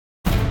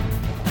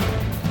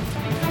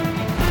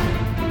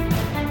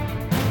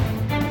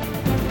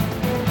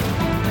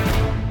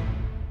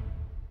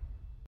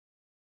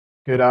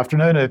Good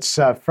afternoon. It's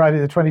Friday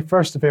the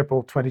 21st of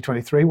April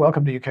 2023.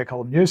 Welcome to UK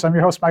Column News. I'm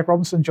your host, Mike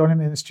Robinson. Joining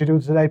me in the studio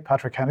today,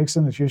 Patrick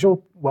Henningsen, as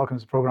usual. Welcome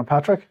to the programme,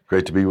 Patrick.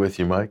 Great to be with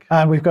you, Mike.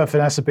 And we've got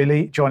Vanessa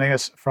Beeley joining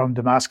us from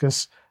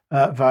Damascus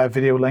via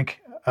video link,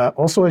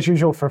 also as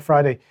usual for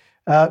Friday.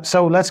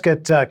 So let's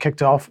get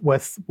kicked off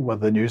with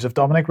the news of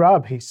Dominic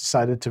Raab. He's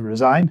decided to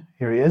resign.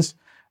 Here he is.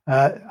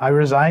 I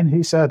resign,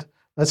 he said.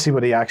 Let's see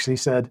what he actually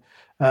said.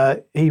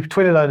 He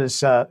tweeted out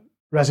his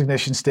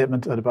resignation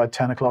statement at about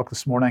 10 o'clock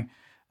this morning.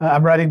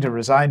 I'm writing to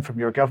resign from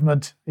your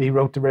government, he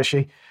wrote to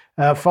Rishi,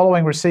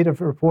 following receipt of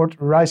a report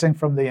arising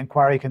from the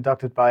inquiry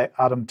conducted by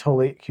Adam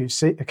Tully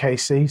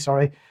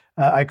KC.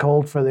 I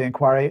called for the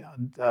inquiry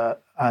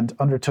and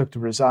undertook to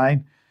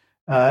resign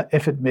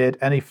if it made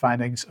any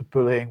findings of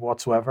bullying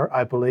whatsoever.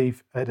 I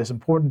believe it is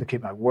important to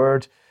keep my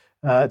word.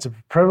 It's a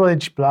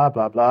privilege, blah,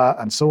 blah, blah,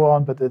 and so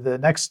on. But the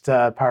next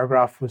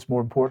paragraph was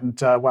more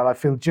important. While I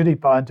feel duty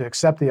bound to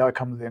accept the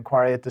outcome of the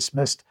inquiry, it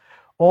dismissed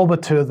all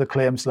but two of the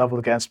claims leveled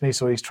against me.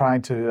 So he's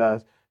trying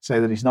to say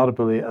that he's not a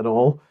bully at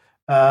all.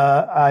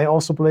 I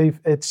also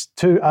believe its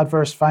two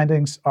adverse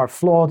findings are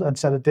flawed and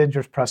set a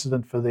dangerous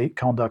precedent for the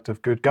conduct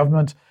of good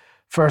government.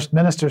 First,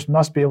 ministers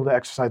must be able to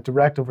exercise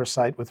direct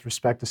oversight with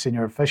respect to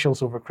senior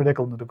officials over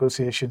critical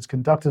negotiations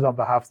conducted on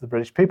behalf of the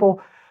British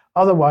people.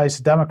 Otherwise,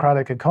 the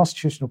democratic and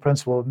constitutional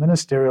principle of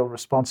ministerial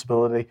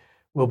responsibility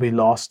will be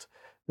lost.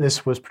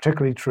 This was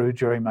particularly true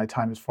during my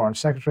time as Foreign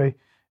Secretary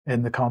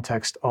in the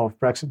context of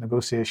Brexit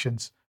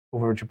negotiations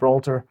over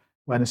Gibraltar,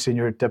 when a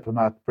senior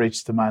diplomat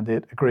breached the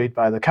mandate agreed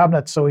by the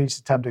cabinet. So he's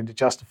attempting to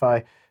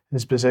justify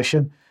his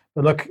position.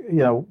 But look,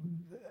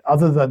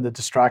 other than the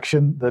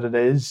distraction that it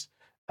is,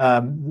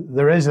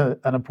 there is an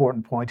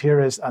important point here,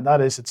 and that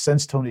is that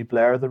since Tony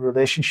Blair, the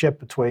relationship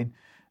between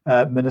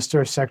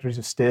ministers, secretaries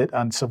of state,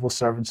 and civil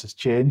servants has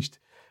changed.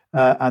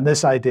 And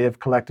this idea of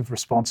collective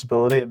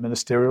responsibility and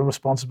ministerial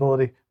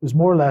responsibility was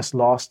more or less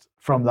lost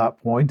from that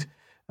point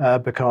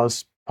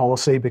because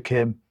policy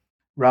became,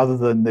 rather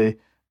than the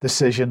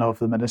decision of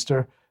the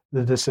minister,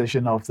 the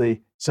decision of the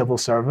civil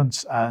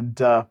servants. And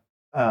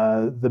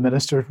the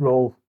minister's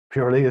role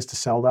purely is to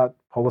sell that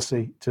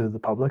policy to the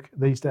public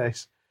these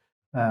days.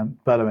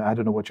 But I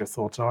don't know what your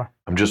thoughts are.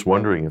 I'm just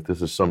wondering if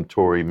this is some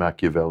Tory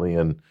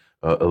Machiavellian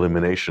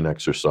elimination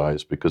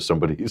exercise because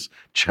somebody's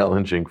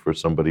challenging for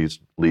somebody's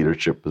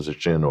leadership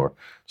position or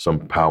some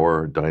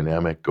power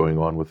dynamic going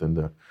on within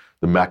the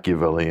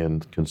Machiavellian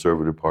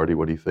Conservative Party.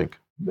 What do you think?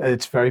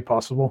 It's very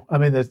possible. I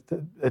mean,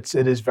 it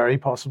is very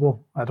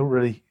possible. I don't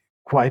really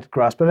quite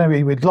grasp it.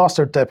 Anyway, we'd lost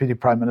our Deputy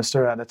Prime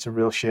Minister, and it's a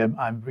real shame.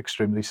 I'm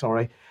extremely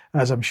sorry,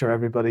 as I'm sure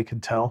everybody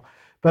can tell.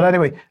 But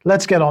anyway,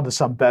 let's get on to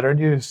some better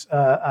news.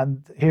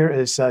 And here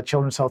is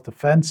Children's Health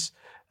Defence.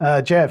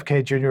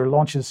 JFK Jr.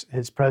 launches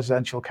his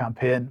presidential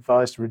campaign,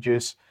 vows to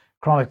reduce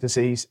chronic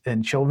disease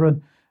in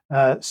children.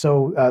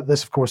 So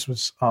this, of course,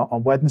 was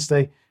on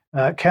Wednesday.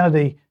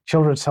 Kennedy,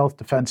 Children's Health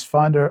Defence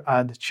founder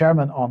and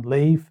chairman on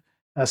leave,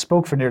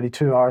 spoke for nearly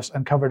 2 hours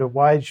and covered a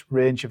wide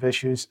range of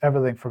issues,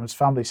 everything from his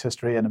family's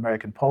history in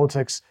American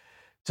politics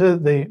to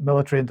the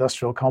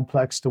military-industrial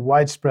complex to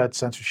widespread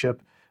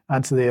censorship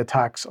and to the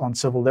attacks on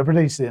civil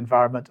liberties, the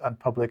environment and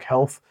public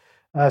health.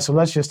 So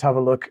let's just have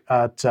a look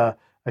at a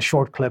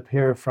short clip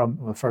here from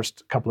the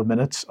first couple of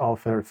minutes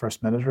of, or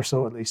first minute or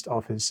so at least,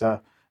 of his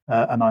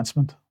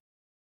announcement.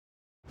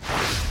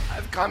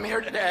 I've come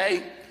here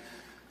today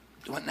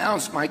to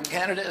announce my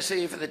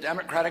candidacy for the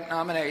Democratic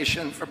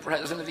nomination for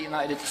President of the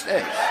United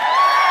States.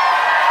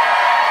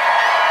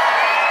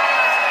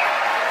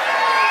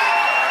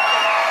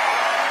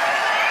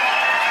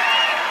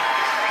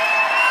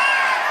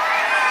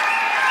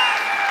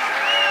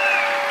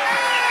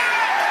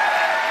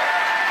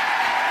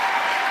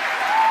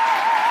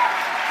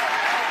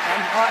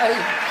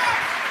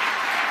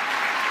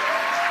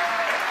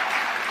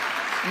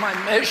 My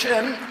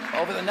mission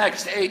over the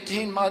next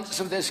 18 months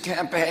of this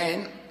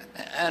campaign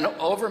and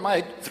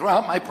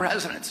throughout my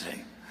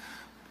presidency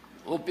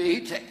will be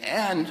to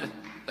end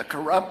the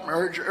corrupt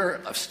merger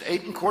of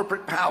state and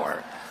corporate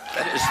power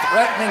that is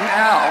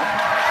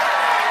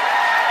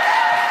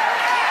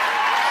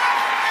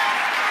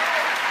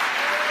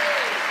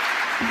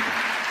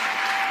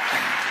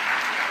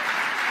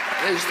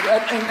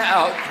threatening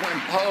now to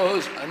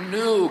impose a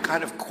new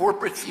kind of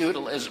corporate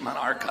feudalism on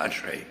our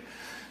country,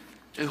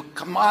 to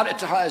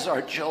commoditize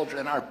our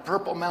children, our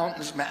Purple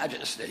Mountain's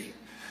majesty,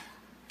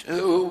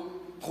 to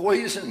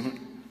poison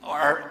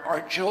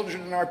our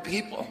children and our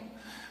people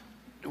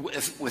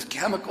with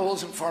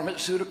chemicals and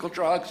pharmaceutical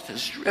drugs, to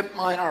strip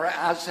mine our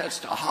assets,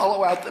 to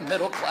hollow out the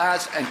middle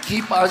class, and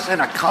keep us in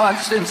a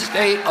constant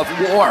state of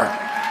war.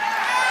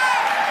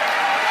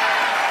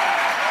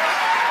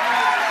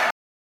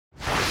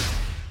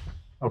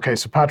 Okay,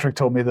 so Patrick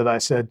told me that I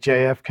said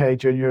JFK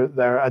Jr.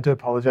 there. I do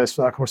apologize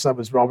for that. Of course, that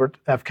was Robert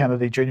F.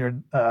 Kennedy Jr.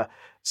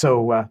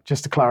 So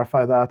just to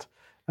clarify that.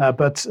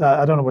 But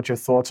I don't know what your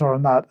thoughts are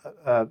on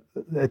that.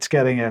 It's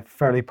getting a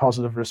fairly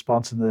positive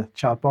response in the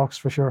chat box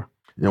for sure.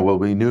 Well,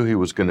 we knew he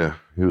was gonna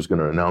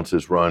announce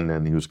his run,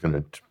 and he was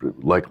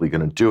likely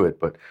gonna do it.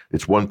 But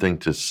it's one thing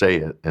to say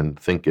it and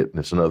think it, and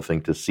it's another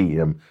thing to see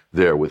him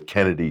there with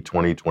Kennedy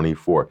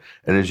 2024.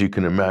 And as you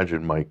can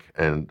imagine, Mike,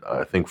 and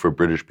I think for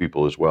British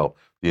people as well,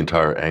 the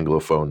entire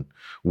Anglophone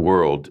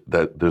world,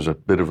 that there's a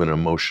bit of an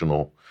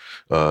emotional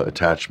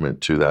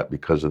attachment to that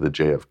because of the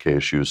JFK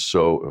issue. Is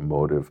so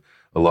emotive.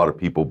 A lot of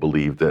people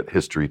believe that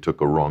history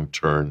took a wrong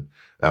turn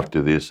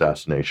after the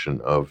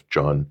assassination of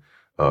John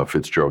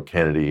Fitzgerald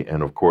Kennedy.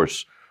 And of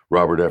course,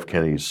 Robert F.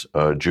 Kennedy's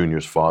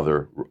Jr.'s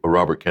father,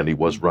 Robert Kennedy,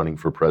 was running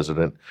for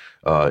president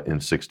in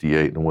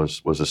 '68 and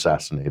was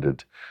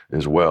assassinated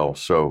as well.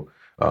 So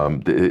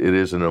it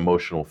is an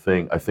emotional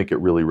thing. I think it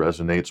really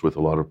resonates with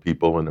a lot of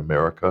people in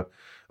America,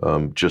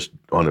 just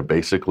on a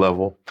basic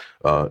level.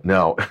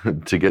 Now,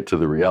 to get to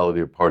the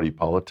reality of party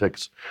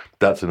politics,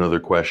 that's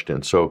another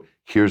question. So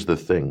here's the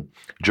thing.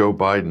 Joe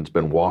Biden's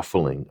been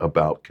waffling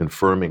about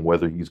confirming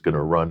whether he's going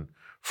to run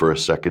for a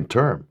second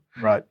term.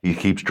 Right. He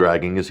keeps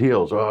dragging his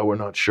heels. Oh, we're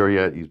not sure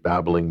yet. He's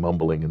babbling,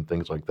 mumbling, and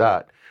things like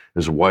that.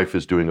 His wife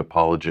is doing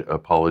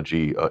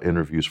apology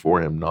interviews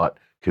for him, not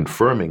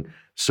confirming.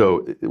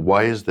 So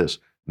why is this?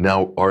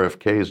 Now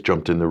RFK has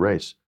jumped in the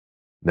race.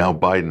 Now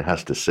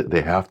Biden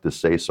they have to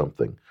say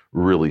something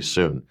really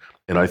soon.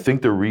 And I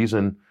think the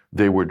reason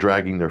they were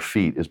dragging their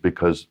feet is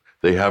because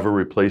they have a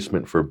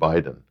replacement for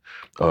Biden,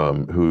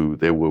 who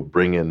they will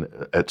bring in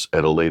at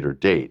a later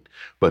date.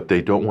 But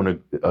they don't want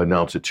to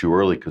announce it too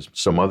early because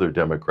some other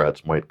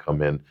Democrats might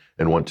come in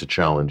and want to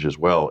challenge as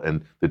well.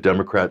 And the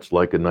Democrats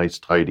like a nice,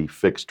 tidy,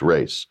 fixed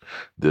race.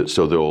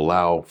 So they'll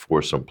allow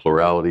for some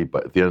plurality.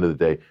 But at the end of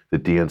the day, the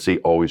DNC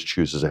always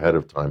chooses ahead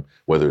of time,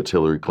 whether it's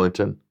Hillary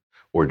Clinton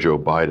or Joe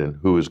Biden,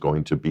 who is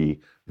going to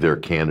be their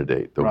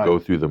candidate. They'll go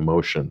through the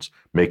motions,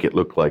 make it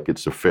look like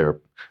it's a fair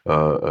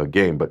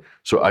game. But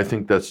so I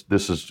think this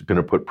is going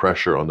to put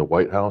pressure on the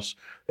White House.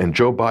 And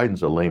Joe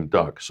Biden's a lame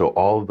duck. So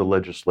all of the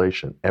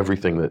legislation,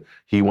 everything that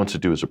he wants to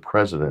do as a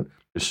president,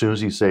 as soon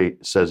as he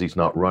says he's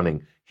not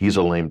running, he's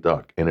a lame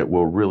duck, and it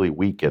will really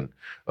weaken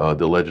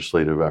the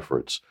legislative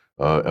efforts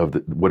of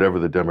whatever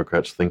the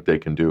Democrats think they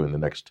can do in the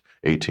next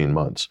 18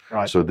 months.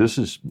 Right. So this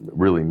is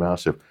really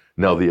massive.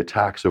 Now the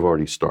attacks have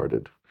already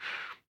started.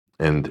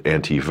 And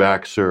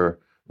anti-vaxxer,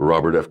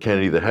 Robert F.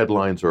 Kennedy, the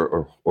headlines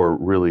are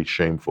really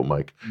shameful,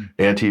 Mike.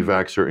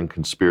 Anti-vaxxer and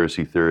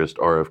conspiracy theorist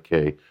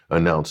RFK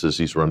announces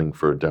he's running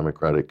for a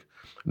Democratic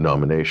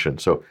nomination.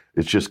 So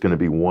it's just going to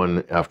be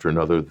one after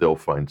another. They'll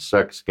find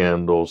sex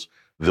scandals.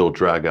 They'll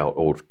drag out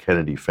old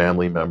Kennedy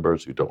family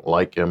members who don't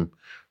like him,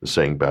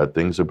 saying bad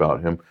things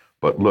about him.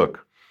 But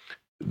look,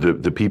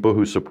 the people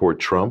who support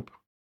Trump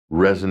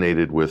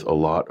resonated with a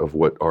lot of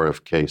what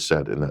RFK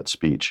said in that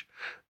speech.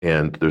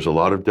 And there's a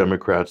lot of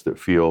Democrats that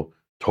feel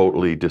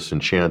totally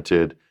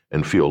disenchanted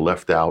and feel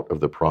left out of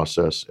the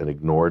process and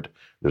ignored.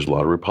 There's a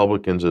lot of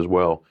Republicans as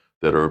well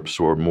that are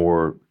sort of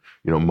more,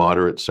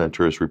 moderate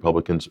centrist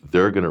Republicans.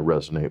 They're going to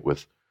resonate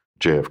with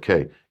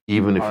JFK,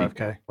 even if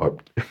RFK.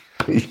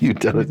 You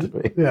did it to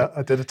me. Yeah,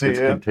 I did it to you. It's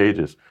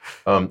contagious.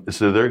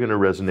 So they're going to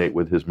resonate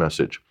with his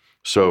message.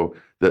 So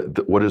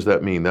what does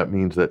that mean? That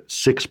means that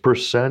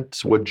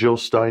 6%, what Jill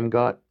Stein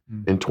got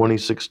in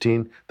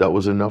 2016, that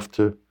was enough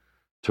to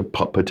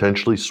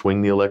potentially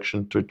swing the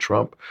election to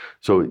Trump.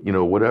 So,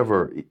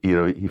 whatever,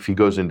 if he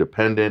goes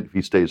independent, if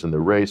he stays in the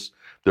race,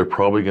 they're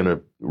probably going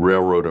to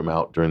railroad him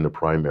out during the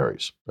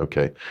primaries.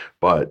 Okay.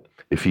 But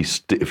if he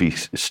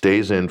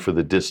stays in for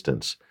the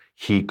distance,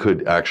 he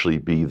could actually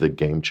be the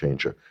game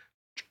changer.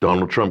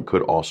 Donald Trump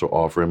could also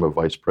offer him a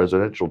vice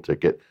presidential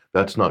ticket.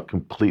 That's not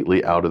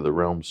completely out of the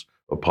realms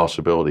of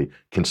possibility,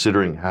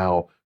 considering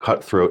how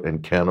cutthroat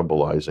and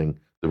cannibalizing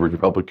the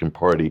Republican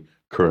Party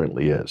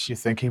currently is. Do you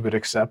think he would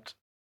accept?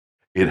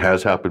 It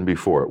has happened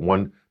before.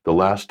 The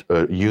last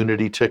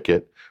unity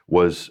ticket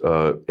was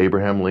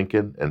Abraham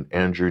Lincoln and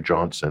Andrew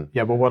Johnson.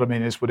 Yeah, but what I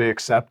mean is, would he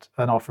accept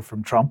an offer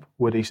from Trump?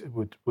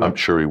 I'm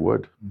sure he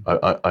would.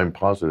 I'm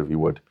positive he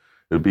would.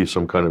 It would be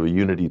some kind of a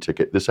unity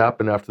ticket. This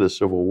happened after the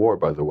Civil War,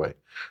 by the way.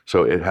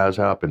 So it has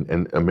happened.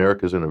 And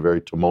America's in a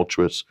very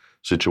tumultuous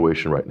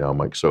situation right now,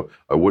 Mike. So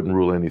I wouldn't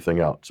rule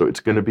anything out. So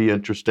it's going to be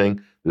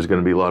interesting. There's going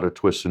to be a lot of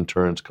twists and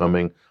turns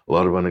coming, a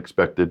lot of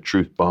unexpected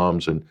truth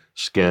bombs and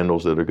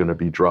scandals that are going to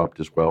be dropped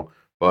as well.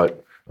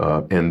 But,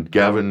 and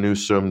Gavin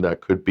Newsom,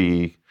 that could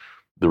be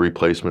the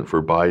replacement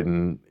for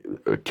Biden.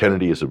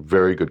 Kennedy is a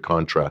very good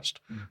contrast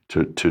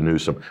to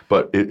Newsom.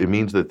 But it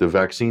means that the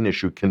vaccine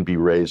issue can be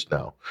raised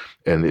now.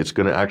 And it's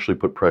going to actually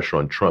put pressure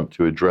on Trump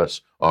to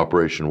address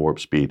Operation Warp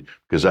Speed,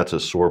 because that's a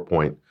sore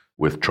point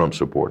with Trump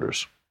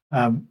supporters.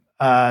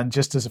 And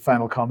just as a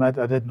final comment,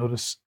 I did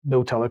notice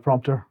no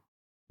teleprompter.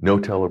 No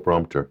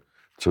teleprompter.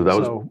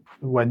 So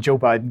when Joe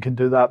Biden can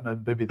do that,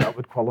 maybe that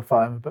would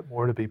qualify him a bit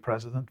more to be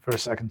president for a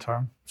second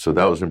term. So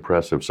that was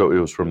impressive. So it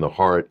was from the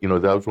heart. That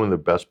was one of the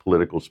best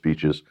political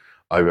speeches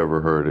I've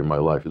ever heard in my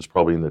life. It's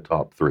probably in the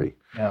top 3.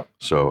 Yeah.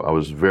 So I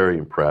was very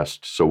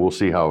impressed. So we'll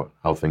see how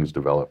things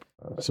develop.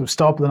 So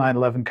stop the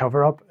 9/11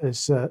 cover-up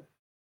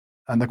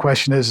and the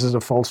question is it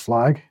a false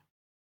flag?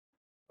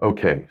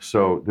 Okay,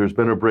 so there's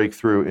been a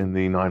breakthrough in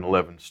the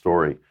 9/11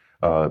 story,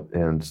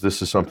 and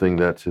this is something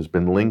that has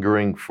been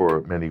lingering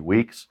for many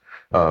weeks,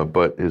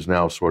 but is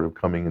now sort of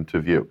coming into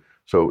view.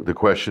 So the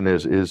question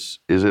is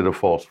it a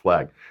false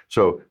flag?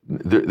 So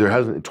there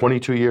hasn't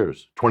 22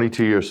 years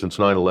since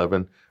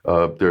 9/11.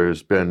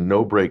 There's been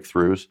no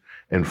breakthroughs,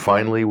 and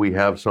finally we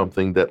have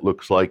something that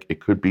looks like it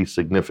could be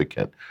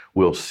significant.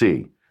 We'll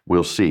see.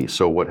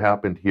 So what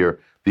happened here?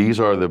 These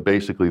are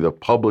basically the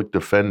public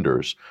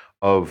defenders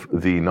of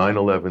the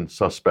 9/11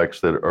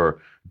 suspects that are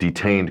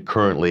detained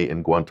currently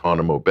in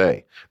Guantanamo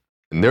Bay.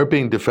 And they're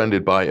being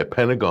defended by a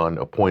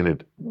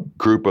Pentagon-appointed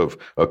group of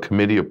a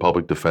committee of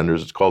public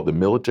defenders. It's called the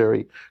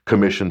Military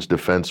Commissions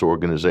Defense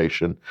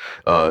Organization.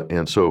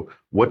 And so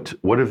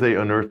what have they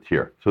unearthed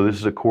here? So this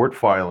is a court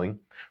filing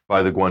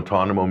by the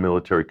Guantanamo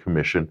Military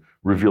Commission,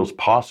 reveals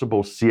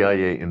possible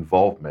CIA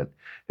involvement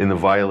in the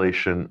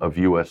violation of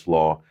U.S.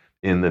 law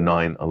in the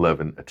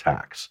 9/11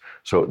 attacks.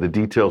 So the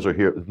details are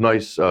here.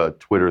 Nice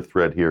Twitter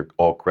thread here,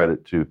 all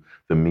credit to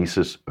the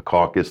Mises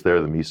caucus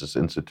there, the Mises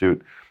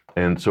Institute.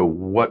 And so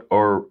what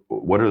are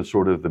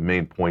sort of the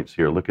main points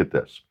here? Look at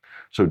this.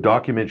 So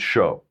documents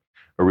show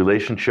a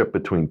relationship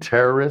between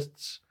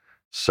terrorists,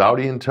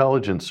 Saudi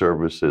intelligence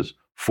services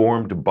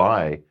formed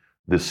by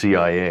the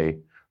CIA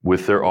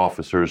with their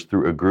officers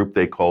through a group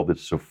they call the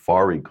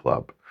Safari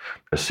Club,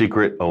 a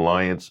secret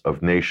alliance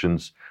of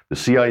nations the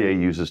CIA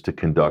uses to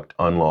conduct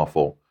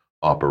unlawful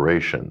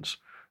operations.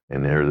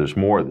 And there's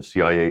more. The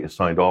CIA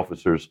assigned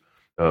officers,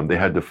 they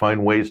had to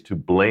find ways to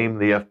blame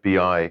the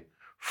FBI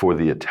for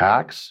the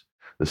attacks.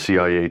 The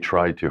CIA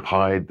tried to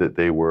hide that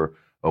they were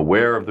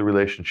aware of the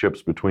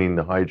relationships between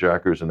the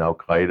hijackers and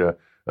Al-Qaeda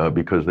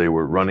because they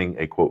were running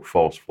a, quote,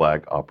 false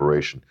flag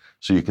operation.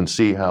 So you can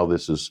see how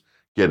this is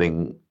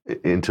getting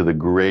into the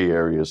gray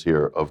areas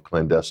here of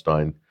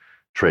clandestine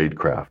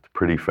tradecraft.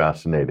 Pretty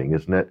fascinating,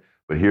 isn't it?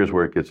 But here's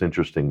where it gets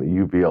interesting.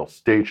 The UBL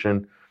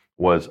station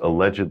was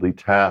allegedly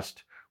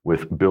tasked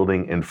with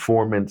building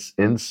informants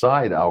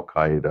inside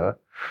Al-Qaeda,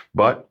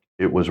 but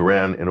it was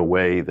ran in a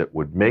way that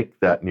would make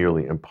that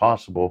nearly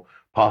impossible,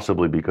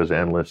 possibly because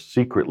analysts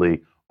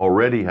secretly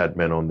already had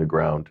men on the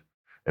ground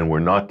and were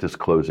not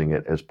disclosing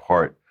it as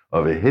part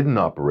of a hidden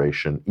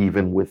operation,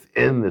 even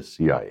within the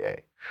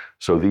CIA.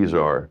 So these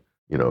are,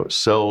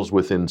 cells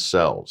within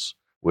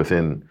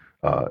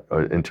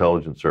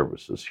intelligence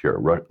services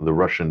here, the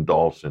Russian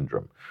doll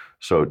syndrome.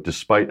 So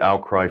despite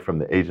outcry from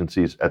the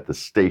agencies at the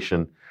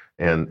station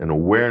and an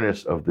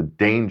awareness of the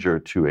danger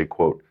to a,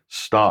 quote,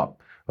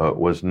 stop,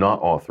 was not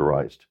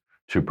authorized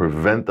to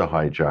prevent the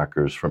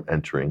hijackers from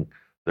entering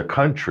the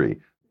country.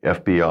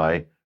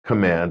 FBI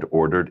command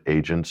ordered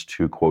agents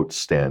to, quote,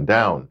 stand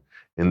down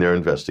in their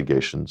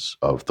investigations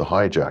of the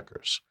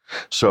hijackers.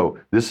 So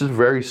this is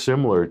very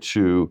similar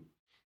to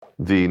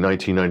the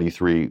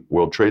 1993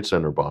 World Trade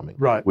Center bombing,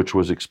 right, which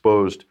was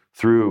exposed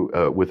through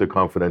with a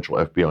confidential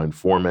FBI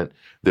informant.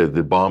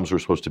 The bombs were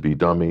supposed to be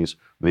dummies.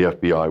 The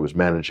FBI was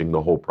managing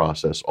the whole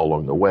process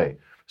along the way.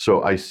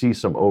 So I see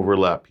some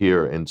overlap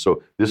here. And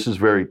so this is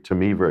to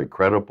me, very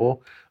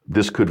credible.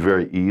 This could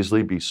very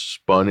easily be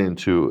spun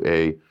into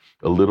a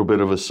little bit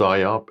of a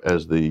psyop,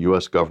 as the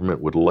U.S.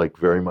 government would like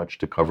very much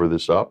to cover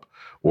this up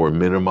or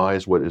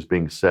minimize what is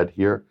being said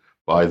here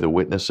by the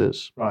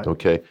witnesses. Right.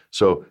 Okay,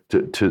 so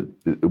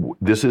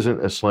this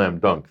isn't a slam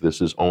dunk. This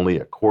is only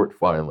a court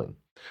filing,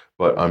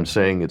 but I'm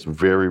saying it's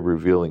very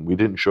revealing. We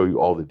didn't show you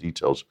all the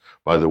details,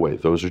 by the way.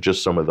 Those are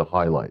just some of the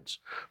highlights,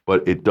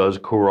 but it does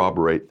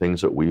corroborate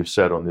things that we've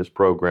said on this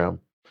program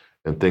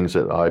and things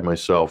that I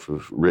myself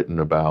have written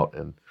about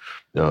and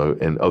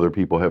other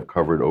people have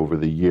covered over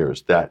the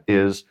years. That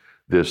is,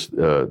 this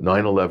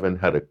 9/11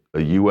 had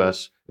a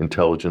U.S.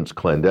 intelligence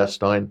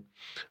clandestine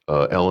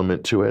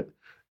element to it.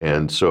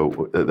 And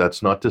so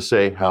that's not to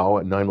say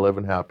how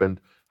 9/11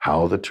 happened,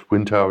 how the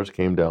Twin Towers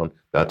came down.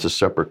 That's a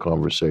separate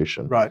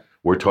conversation. Right.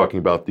 We're talking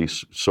about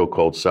these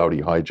so-called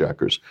Saudi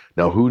hijackers.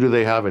 Now, who do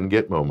they have in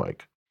Gitmo,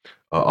 Mike?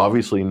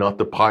 Obviously not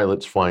the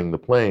pilots flying the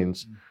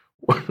planes.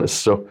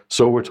 So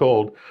we're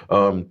told.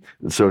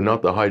 So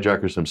not the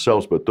hijackers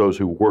themselves, but those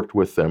who worked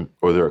with them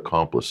or their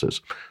accomplices.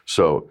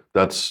 So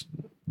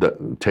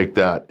take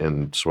that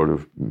and sort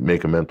of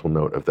make a mental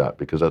note of that,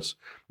 because that's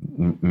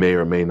may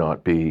or may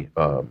not be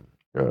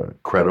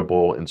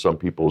credible in some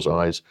people's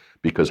eyes,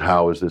 because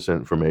how is this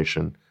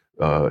information,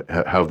 how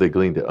have they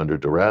gleaned it? Under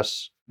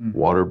duress,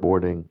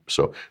 waterboarding?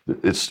 So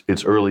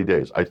it's early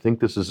days. I think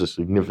this is a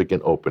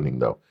significant opening,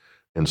 though,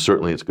 and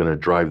certainly it's going to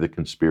drive the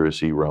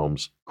conspiracy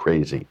realms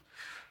crazy.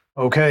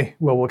 Okay,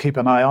 well, we'll keep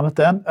an eye on it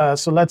then.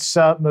 So let's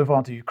move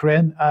on to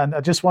Ukraine. And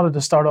I just wanted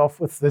to start off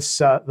with this,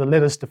 the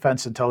latest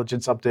defense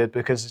intelligence update,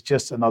 because it's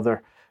just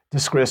another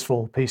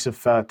disgraceful piece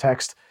of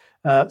text.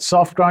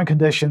 Soft ground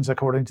conditions,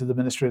 according to the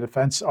Ministry of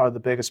Defense, are the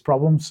biggest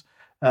problems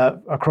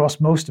across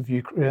most of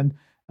Ukraine.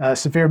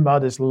 Severe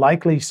mud is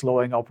likely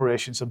slowing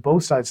operations on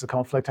both sides of the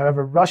conflict.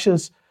 However,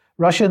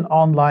 Russian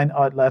online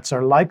outlets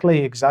are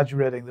likely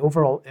exaggerating the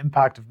overall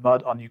impact of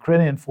mud on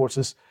Ukrainian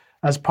forces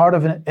as part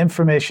of an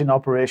information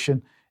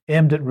operation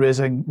aimed at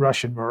raising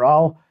Russian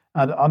morale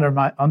and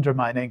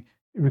undermining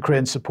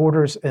Ukraine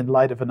supporters in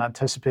light of an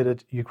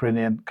anticipated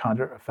Ukrainian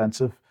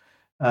counter-offensive.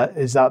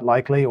 Is that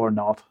likely or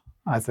not?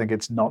 I think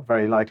it's not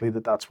very likely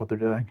that that's what they're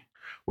doing.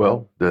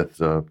 Well,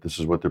 this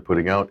is what they're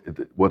putting out.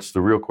 What's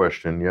the real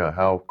question? Yeah,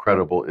 how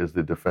credible is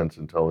the defense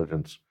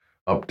intelligence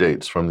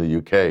updates from the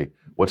UK?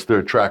 What's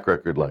their track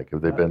record like?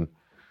 Have they been?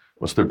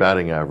 What's their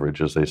batting average,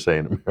 as they say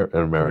in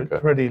America?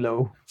 Pretty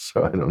low.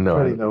 So I don't know.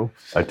 Pretty low.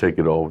 I take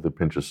it all with a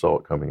pinch of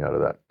salt coming out of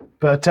that.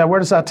 But where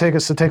does that take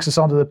us? It takes us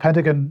onto the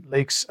Pentagon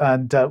leaks,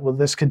 and well,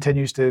 this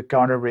continues to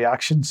garner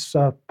reactions,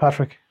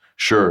 Patrick.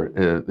 Sure.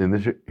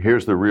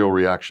 Here's the real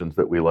reactions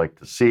that we like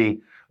to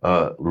see.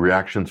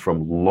 Reactions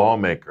from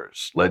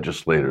lawmakers,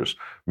 legislators.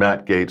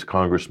 Matt Gaetz,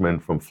 congressman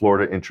from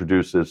Florida,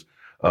 introduces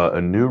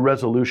a new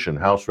resolution,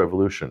 House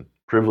resolution,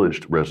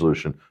 privileged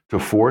resolution, to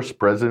force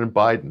President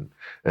Biden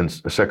and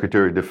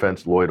Secretary of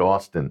Defense Lloyd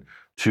Austin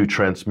to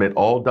transmit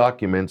all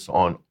documents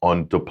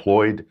on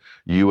deployed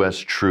U.S.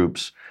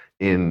 troops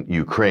in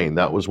Ukraine.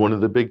 That was one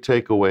of the big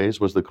takeaways,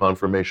 was the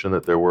confirmation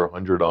that there were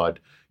 100-odd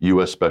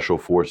U.S. Special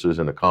Forces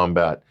in a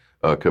combat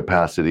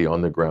capacity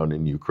on the ground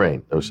in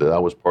Ukraine. So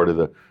that was part of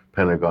the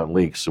Pentagon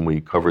leaks, and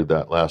we covered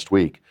that last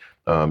week.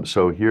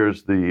 So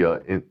here's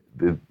the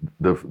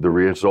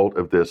result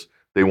of this.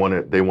 They want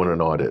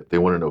an audit. They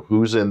want to know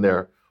who's in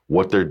there,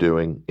 what they're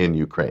doing in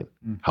Ukraine,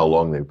 how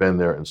long they've been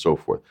there, and so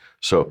forth.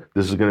 So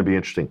this is going to be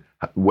interesting.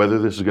 Whether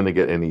this is going to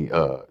get any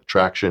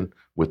traction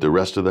with the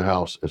rest of the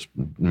House is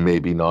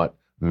maybe not,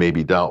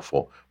 maybe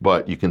doubtful.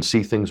 But you can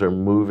see things are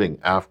moving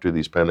after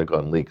these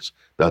Pentagon leaks.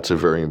 That's a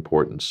very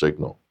important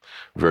signal.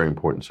 Very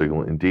important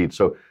signal indeed.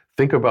 So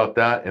think about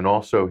that. And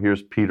also,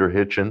 here's Peter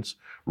Hitchens'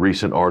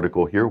 recent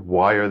article here.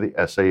 Why are the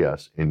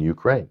SAS in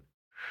Ukraine?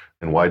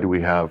 And why do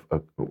we have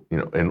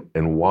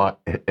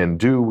and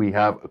do we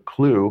have a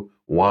clue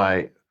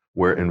why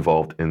we're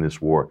involved in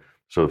this war?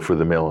 So for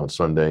the Mail on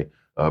Sunday,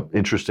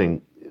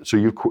 interesting. So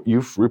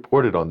you've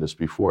reported on this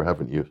before,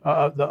 haven't you?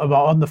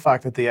 On the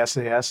fact that the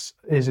SAS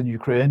is in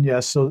Ukraine,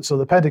 yes. So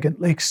the Pentagon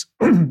leaks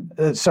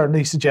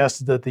certainly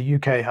suggested that the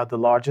UK had the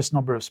largest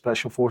number of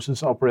special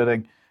forces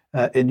operating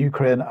in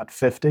Ukraine at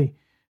 50,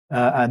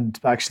 and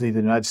actually the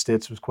United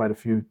States was quite a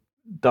few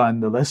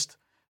down the list.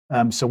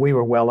 So we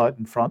were well out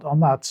in front on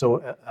that.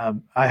 So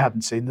I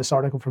hadn't seen this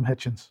article from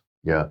Hitchens.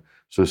 Yeah.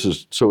 So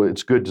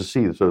it's good to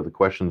see. So the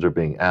questions are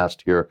being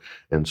asked here,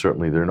 and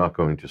certainly they're not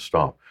going to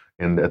stop.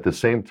 And at the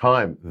same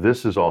time,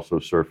 this has also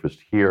surfaced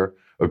here.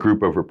 A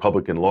group of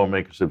Republican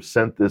lawmakers have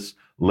sent this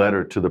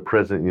letter to the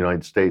President of the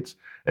United States,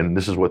 and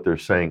this is what they're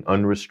saying.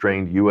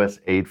 Unrestrained U.S.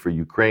 aid for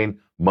Ukraine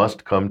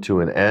must come to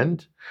an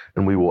end,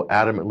 and we will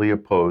adamantly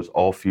oppose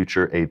all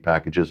future aid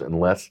packages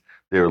unless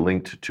they are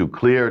linked to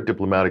clear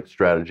diplomatic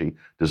strategy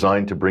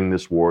designed to bring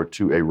this war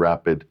to a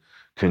rapid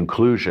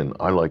conclusion.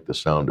 I like the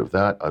sound of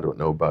that. I don't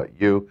know about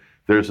you.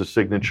 There's the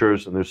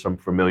signatures, and there's some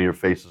familiar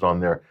faces on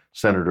there.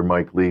 Senator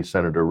Mike Lee,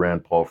 Senator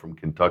Rand Paul from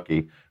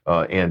Kentucky,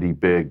 Andy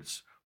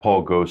Biggs,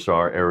 Paul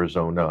Gosar,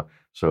 Arizona.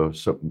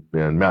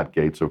 And Matt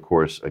Gaetz, of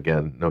course,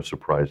 again, no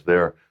surprise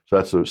there. So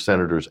that's those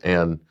senators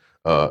and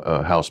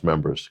House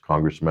members,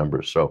 Congress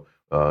members. So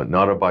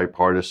not a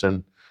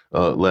bipartisan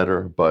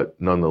letter, but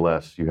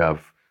nonetheless, you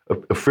have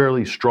a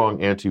fairly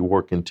strong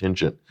anti-war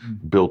contingent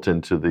built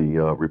into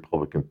the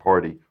Republican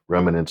Party,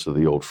 remnants of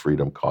the old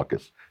Freedom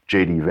Caucus.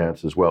 J.D.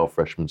 Vance as well,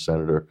 freshman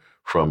senator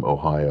from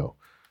Ohio.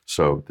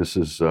 So this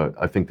is,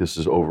 I think this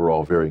is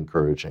overall very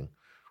encouraging.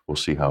 We'll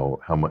see how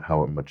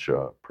much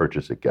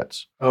purchase it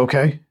gets.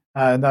 Okay,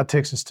 and that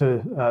takes us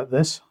to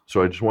this.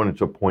 So I just wanted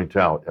to point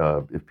out,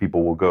 if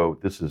people will go,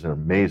 this is an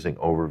amazing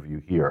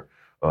overview here.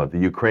 The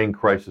Ukraine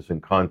crisis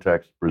in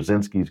context,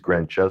 Brzezinski's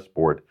grand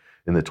chessboard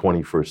in the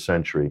 21st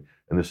century.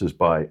 And this is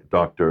by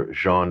Dr.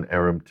 Jean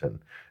Erimton,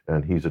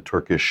 and he's a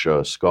Turkish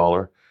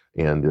scholar,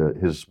 and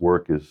his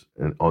work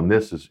on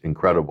this is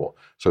incredible.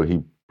 So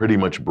he pretty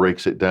much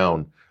breaks it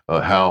down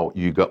how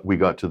we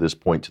got to this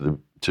point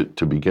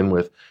to begin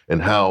with,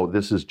 and how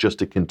this is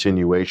just a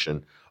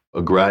continuation,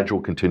 a gradual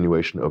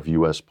continuation of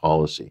U.S.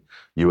 policy,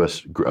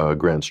 U.S.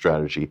 grand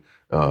strategy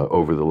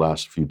over the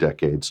last few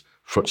decades.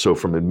 So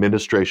from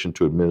administration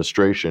to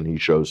administration, he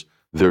shows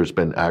there's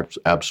been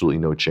absolutely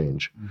no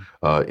change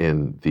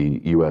in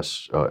the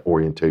U.S.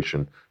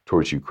 Orientation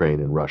towards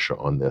Ukraine and Russia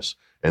on this.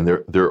 And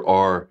there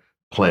are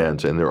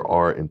plans and there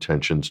are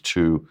intentions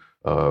to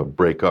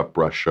break up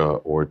Russia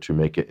or to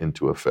make it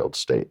into a failed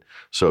state.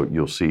 So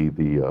you'll see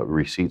the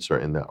receipts are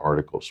in that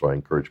article. So I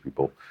encourage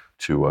people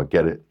to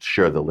get it,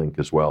 share the link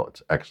as well. It's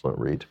an excellent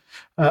read.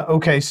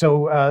 Okay,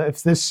 so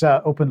if this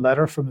open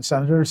letter from the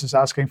senators is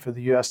asking for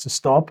the U.S. to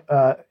stop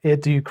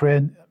aid to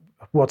Ukraine,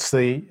 what's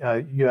the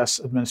U.S.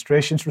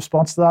 administration's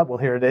response to that? Well,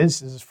 here it is.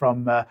 This is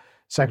from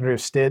Secretary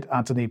of State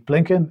Antony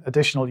Blinken.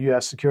 Additional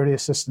U.S. security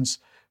assistance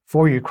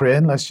for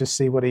Ukraine. Let's just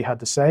see what he had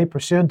to say.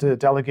 Pursuant to a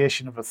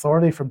delegation of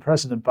authority from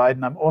President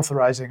Biden, I'm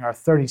authorizing our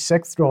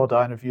 36th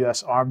drawdown of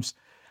U.S. arms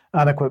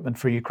and equipment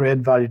for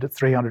Ukraine, valued at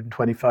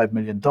 $325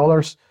 million.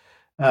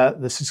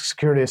 This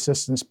security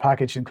assistance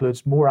package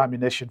includes more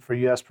ammunition for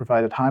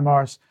U.S.-provided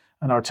HIMARS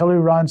and artillery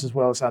rounds, as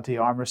well as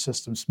anti-armor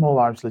systems, small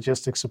arms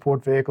logistics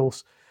support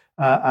vehicles,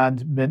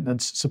 and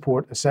maintenance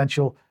support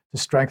essential to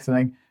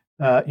strengthening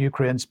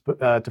Ukraine's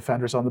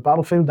defenders on the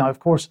battlefield. Now, of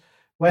course,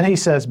 when he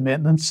says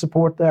maintenance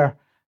support there,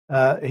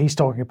 he's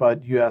talking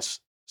about US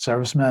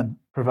servicemen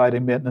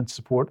providing maintenance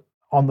support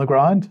on the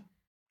ground.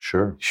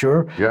 Sure.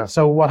 Yeah.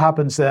 So what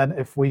happens then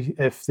if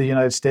the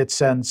United States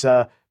sends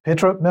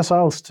Patriot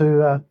missiles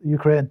to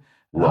Ukraine?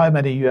 How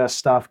many US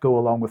staff go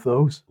along with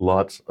those?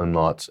 Lots and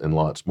lots and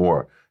lots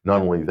more.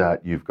 Not only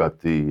that, you've got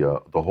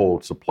the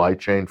whole supply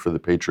chain for the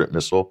Patriot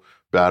missile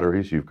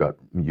batteries. You've got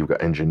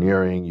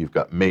engineering. You've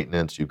got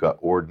maintenance. You've got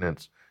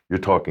ordnance. You're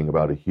talking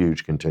about a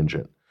huge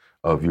contingent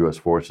of U.S.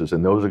 forces,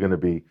 and those are going to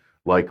be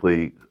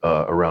likely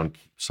around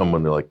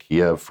someone like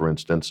Kiev, for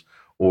instance,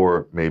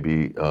 or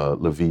maybe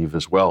Lviv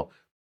as well.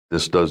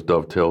 This does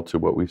dovetail to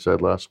what we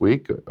said last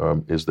week.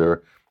 Is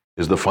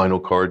the final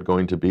card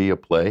going to be a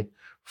play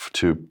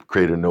to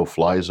create a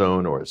no-fly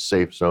zone or a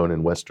safe zone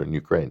in Western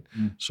Ukraine?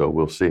 So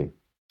we'll see.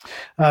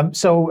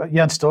 So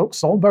Jens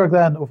Stoltenberg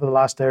then, over the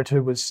last day or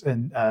two, was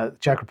in the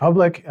Czech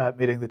Republic,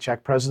 meeting the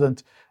Czech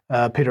president,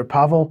 Petr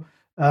Pavel.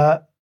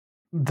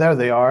 There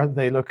they are.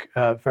 They look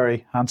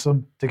very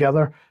handsome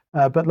together.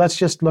 But let's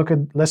just look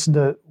and listen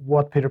to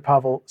what Petr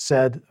Pavel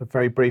said, a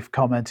very brief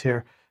comment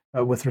here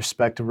with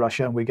respect to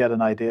Russia, and we get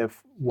an idea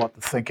of what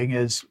the thinking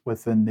is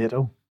within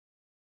NATO.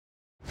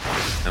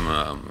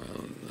 I'm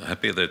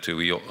happy that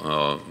we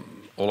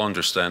all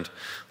understand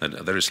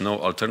that there is no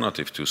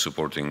alternative to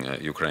supporting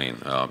Ukraine,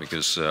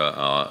 because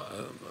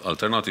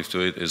alternative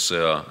to it is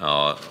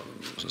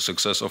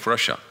success of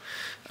Russia.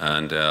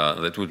 And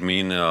that would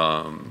mean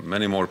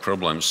many more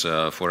problems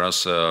for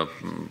us,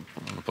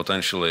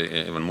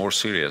 potentially even more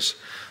serious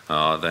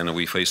than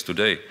we face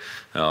today.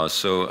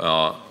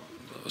 So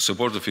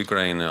support of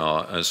Ukraine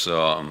is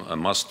a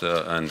must,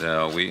 and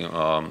we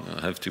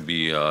have to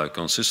be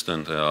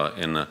consistent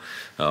in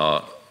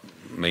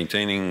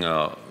maintaining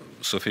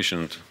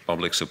sufficient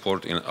public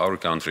support in our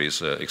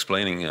countries,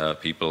 explaining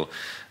people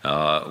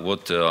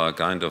what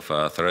kind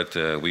of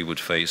threat we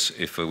would face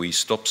if we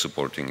stop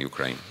supporting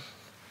Ukraine.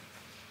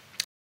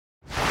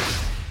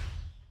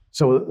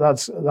 So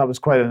that was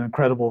quite an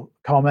incredible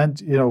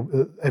comment. You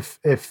know,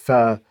 if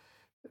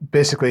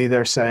basically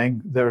they're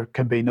saying there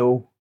can be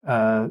no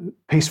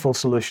peaceful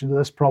solution to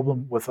this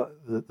problem, with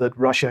that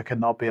Russia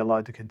cannot be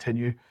allowed to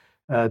continue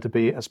to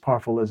be as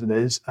powerful as it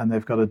is, and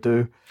they've got to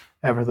do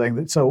everything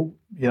that. So,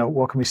 you know,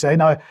 what can we say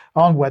now?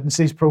 On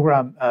Wednesday's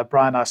program,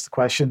 Brian asked the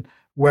question,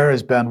 "Where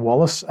is Ben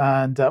Wallace?"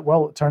 And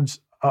well, it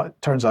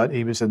turns out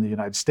he was in the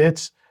United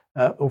States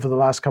over the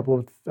last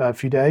couple of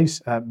few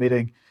days,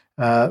 meeting.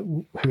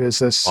 Who is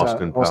this?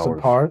 Austin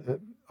Powers.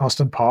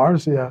 Austin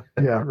Powers, yeah,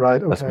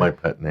 right. Okay. That's my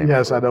pet name.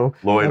 Yes, I know.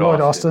 Lloyd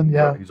Austin,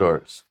 yeah. He's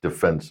our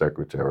defense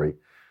secretary.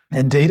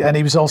 Indeed, and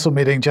he was also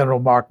meeting General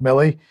Mark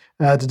Milley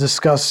to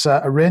discuss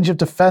a range of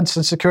defense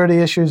and security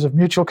issues of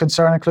mutual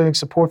concern, including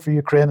support for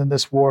Ukraine in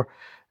this war,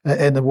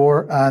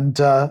 and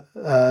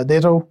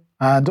NATO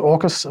and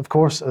AUKUS, of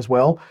course, as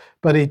well.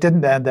 But he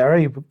didn't end there.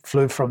 He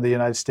flew from the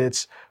United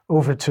States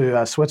over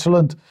to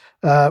Switzerland,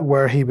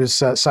 where he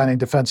was signing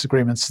defense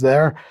agreements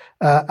there.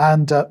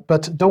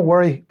 But don't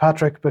worry,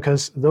 Patrick,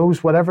 because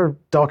those, whatever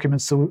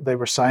documents they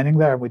were signing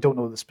there, and we don't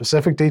know the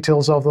specific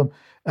details of them,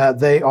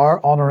 they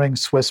are honoring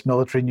Swiss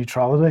military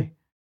neutrality.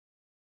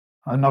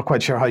 I'm not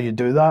quite sure how you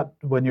do that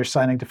when you're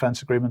signing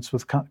defense agreements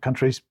with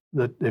countries,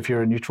 that if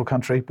you're a neutral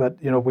country. But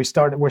you know, we're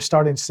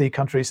starting to see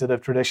countries that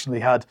have traditionally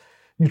had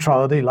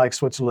neutrality, like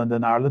Switzerland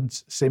and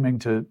Ireland, seeming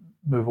to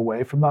move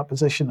away from that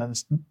position, and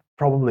it's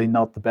probably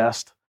not the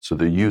best. So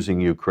they're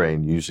using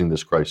Ukraine, using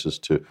this crisis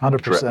to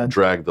 100%.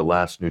 Drag the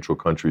last neutral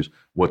countries.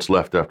 What's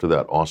left after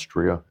that?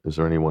 Austria? Is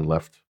there anyone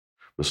left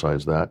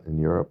besides that in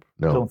Europe?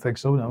 No. I don't think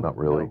so, no. Not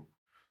really. No.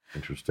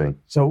 Interesting.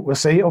 So we'll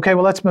see. Okay,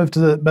 well, let's move to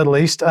the Middle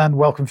East and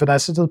welcome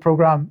Vanessa to the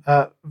program.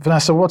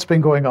 Vanessa, what's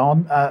been going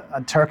on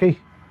in Turkey?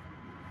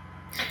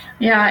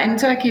 Yeah, in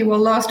Turkey, well,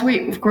 last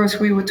week, of course,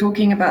 we were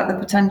talking about the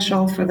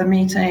potential for the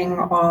meeting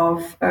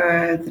of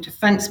the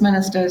defense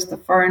ministers, the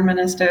foreign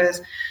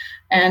ministers,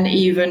 and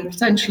even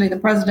potentially the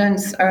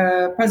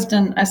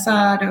President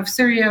Assad of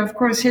Syria. Of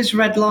course, his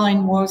red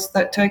line was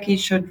that Turkey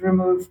should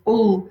remove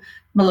all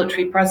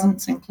military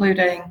presence,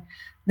 including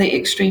the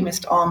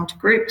extremist armed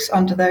groups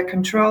under their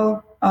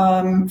control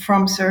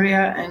from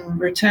Syria,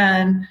 and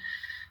return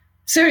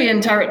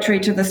Syrian territory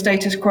to the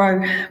status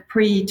quo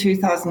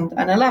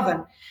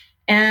pre-2011.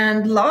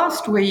 And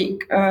last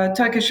week,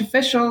 Turkish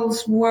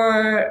officials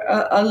were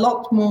a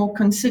lot more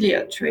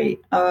conciliatory,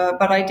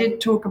 but I did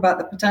talk about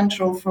the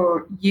potential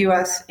for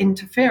US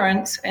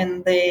interference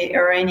in the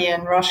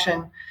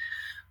Iranian-Russian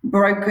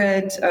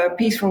brokered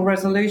peaceful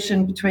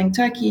resolution between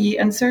Turkey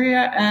and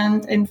Syria.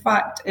 And in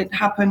fact, it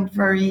happened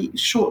very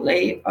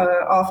shortly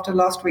after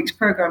last week's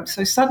program.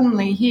 So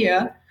suddenly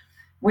here,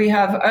 we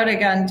have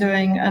Erdogan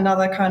doing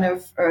another kind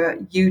of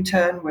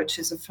U-turn, which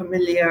is a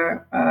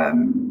familiar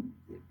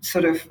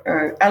sort of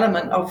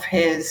element of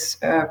his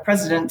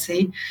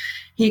presidency.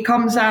 He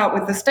comes out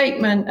with a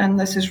statement, and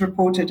this is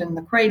reported in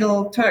the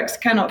Cradle: Turks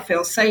cannot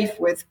feel safe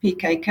with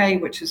PKK,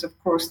 which is, of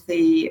course,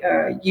 the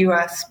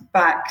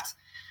US-backed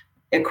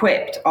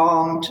equipped,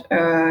 armed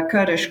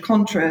Kurdish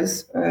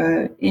Contras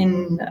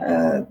in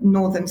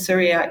northern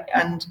Syria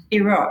and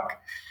Iraq.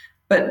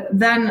 But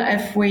then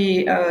if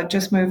we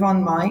just move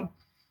on, Mike.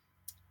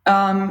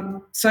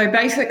 So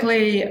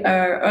basically,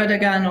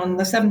 Erdogan on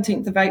the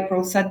 17th of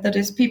April said that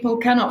his people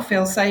cannot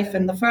feel safe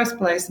in the first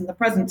place in the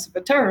presence of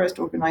a terrorist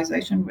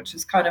organization, which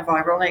is kind of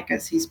ironic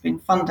as he's been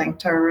funding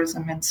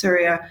terrorism in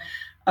Syria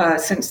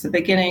since the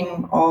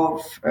beginning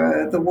of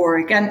the war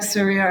against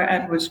Syria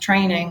and was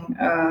training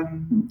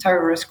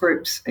terrorist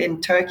groups in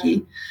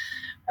Turkey.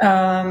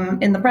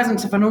 In the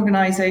presence of an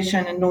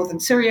organization in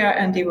northern Syria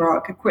and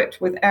Iraq equipped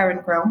with air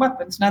and ground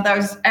weapons. Now,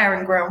 those air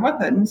and ground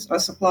weapons are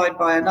supplied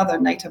by another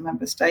NATO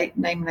member state,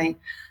 namely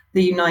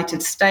the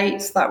United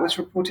States. That was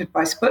reported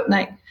by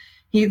Sputnik.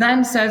 He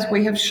then says,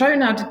 we have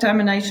shown our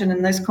determination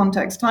in this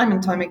context time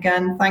and time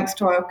again, thanks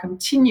to our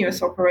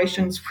continuous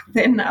operations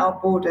within our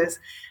borders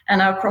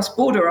and our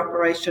cross-border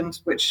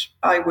operations, which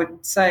I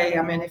would say,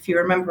 I mean, if you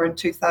remember in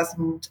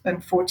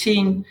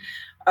 2014,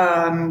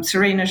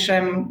 Serena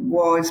Shem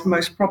was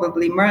most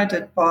probably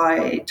murdered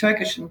by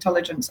Turkish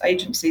intelligence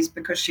agencies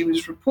because she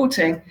was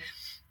reporting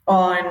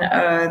on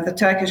the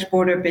Turkish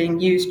border being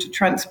used to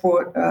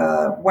transport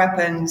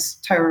weapons,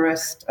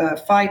 terrorist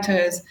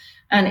fighters,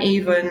 and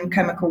even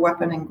chemical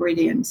weapon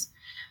ingredients.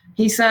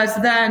 He says,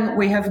 then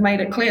we have made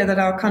it clear that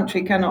our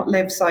country cannot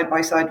live side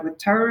by side with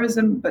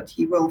terrorism, but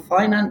he will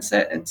finance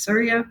it in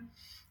Syria.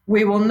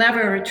 We will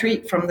never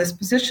retreat from this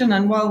position,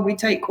 and while we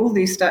take all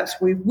these steps,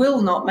 we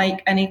will not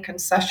make any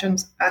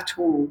concessions at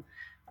all.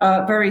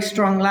 Very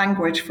strong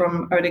language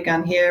from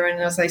Erdogan here,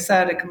 and as I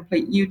said, a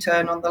complete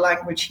U-turn on the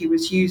language he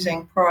was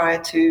using prior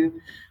to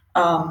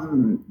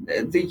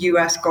the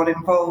US got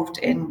involved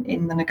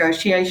in the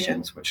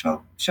negotiations, which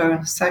I'll show in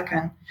a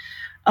second.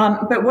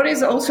 But what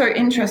is also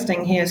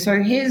interesting here,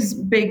 so his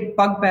big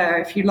bugbear,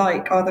 if you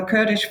like, are the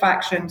Kurdish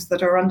factions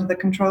that are under the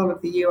control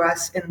of the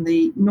US in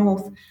the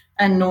north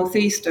and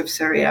northeast of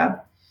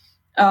Syria.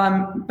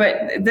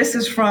 But this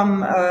is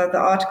from the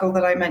article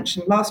that I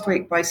mentioned last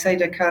week by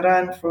Seda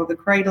Karan for The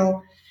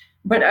Cradle.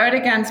 But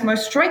Erdogan's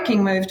most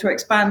striking move to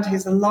expand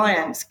his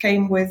alliance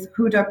came with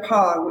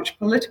Hudapar, which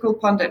political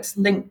pundits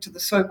linked to the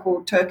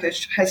so-called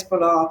Turkish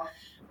Hezbollah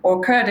or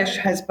Kurdish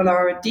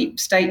Hezbollah, a deep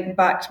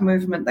state-backed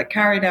movement that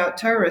carried out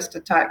terrorist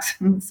attacks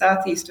in the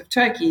southeast of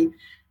Turkey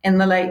in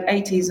the late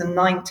 80s and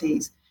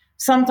 90s.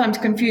 Sometimes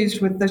confused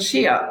with the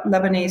Shia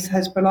Lebanese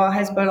Hezbollah.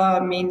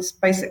 Hezbollah means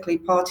basically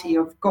party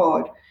of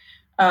God.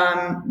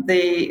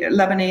 The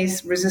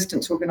Lebanese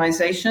resistance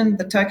organization,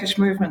 the Turkish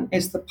movement,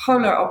 is the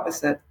polar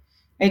opposite.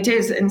 It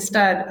is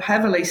instead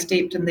heavily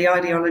steeped in the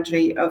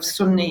ideology of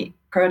Sunni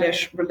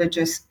Kurdish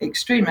religious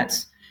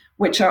extremists,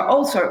 which are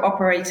also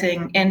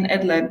operating in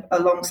Idlib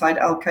alongside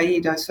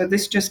al-Qaeda. So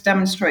this just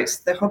demonstrates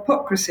the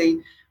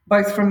hypocrisy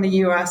both from the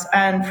US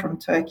and from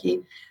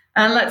Turkey.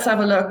 And let's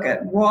have a look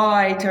at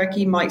why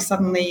Turkey might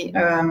suddenly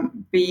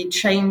be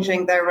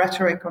changing their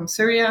rhetoric on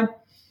Syria.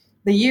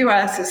 The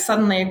US has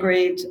suddenly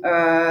agreed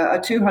a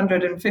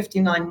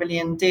 $259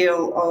 million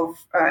deal of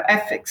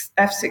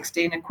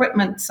F-16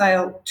 equipment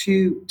sale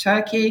to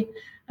Turkey.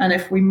 And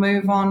if we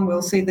move on,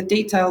 we'll see the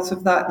details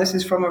of that. This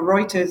is from a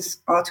Reuters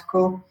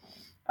article.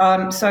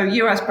 So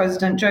US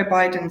President Joe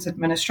Biden's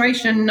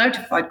administration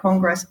notified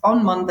Congress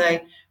on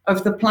Monday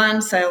of the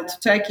planned sale to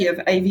Turkey of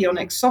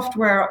avionics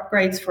software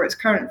upgrades for its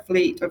current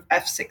fleet of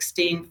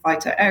F-16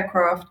 fighter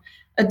aircraft,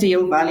 a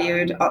deal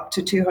valued up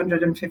to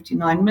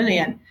 $259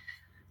 million.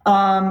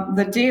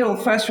 The deal,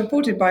 first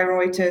reported by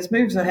Reuters,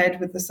 moves ahead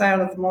with the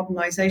sale of the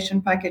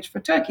modernization package for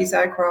Turkey's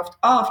aircraft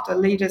after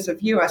leaders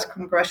of US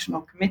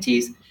congressional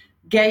committees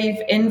gave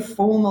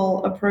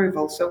informal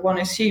approval. So one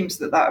assumes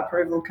that that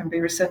approval can be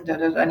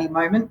rescinded at any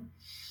moment.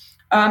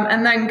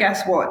 And then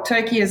guess what?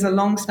 Turkey is a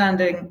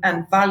long-standing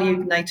and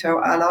valued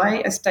NATO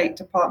ally, a State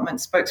Department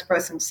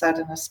spokesperson said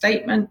in a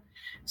statement.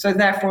 So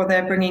therefore,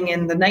 they're bringing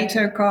in the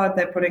NATO card.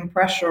 They're putting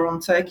pressure on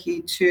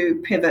Turkey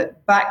to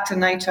pivot back to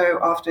NATO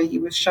after he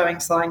was showing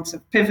signs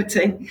of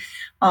pivoting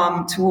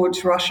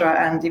towards Russia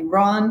and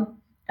Iran.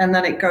 And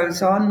then it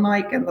goes on,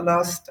 Mike, in the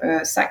last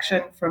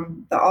section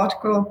from the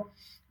article.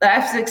 The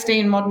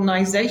F-16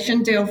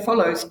 modernization deal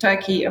follows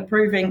Turkey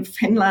approving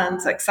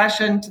Finland's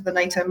accession to the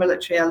NATO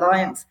military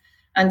alliance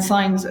and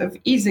signs of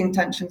easing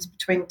tensions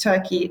between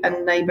Turkey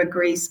and neighbor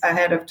Greece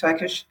ahead of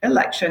Turkish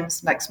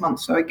elections next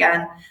month. So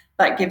again,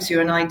 that gives you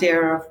an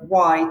idea of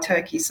why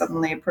Turkey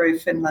suddenly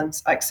approved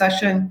Finland's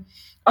accession.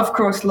 Of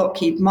course,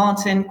 Lockheed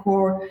Martin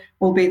Corps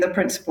will be the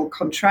principal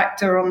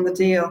contractor on the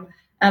deal.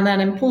 And then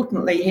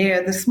importantly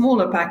here, the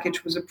smaller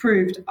package was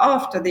approved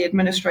after the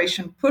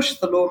administration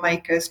pushed the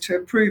lawmakers to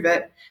approve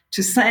it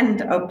to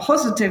send a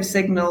positive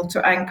signal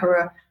to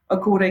Ankara,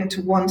 according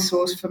to one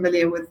source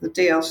familiar with the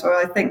deal. So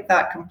I think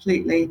that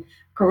completely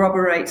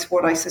corroborates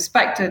what I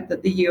suspected,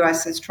 that the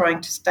US is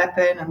trying to step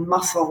in and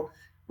muscle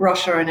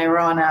Russia and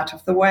Iran out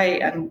of the way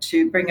and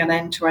to bring an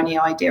end to any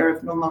idea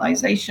of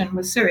normalization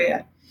with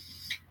Syria.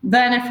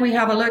 Then if we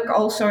have a look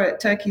also at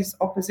Turkey's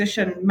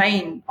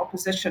main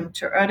opposition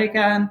to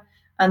Erdogan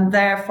and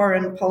their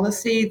foreign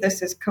policy,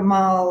 this is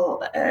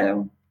Kemal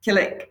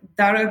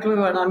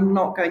Kılıçdaroğlu, and I'm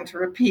not going to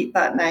repeat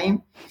that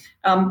name.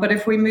 But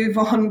if we move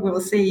on,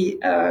 we'll see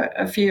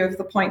a few of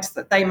the points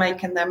that they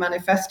make in their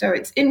manifesto.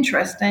 It's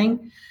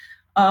interesting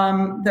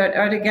that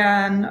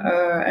Erdogan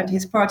and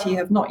his party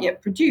have not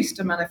yet produced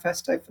a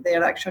manifesto for the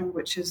election,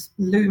 which is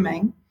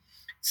looming.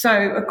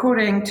 So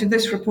according to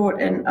this report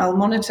in Al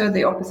Monitor,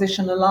 the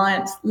opposition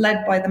alliance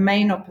led by the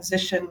main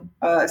opposition,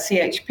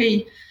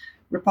 CHP,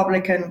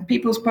 Republican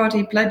People's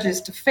Party,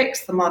 pledges to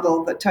fix the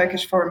muddle that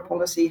Turkish foreign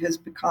policy has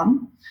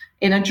become.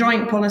 In a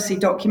joint policy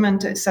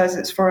document, it says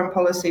its foreign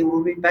policy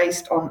will be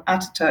based on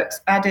Ataturk's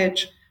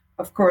adage.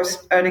 Of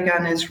course,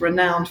 Erdogan is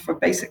renowned for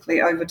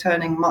basically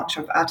overturning much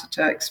of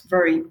Ataturk's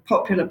very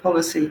popular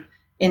policy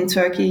in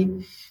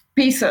Turkey.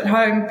 Peace at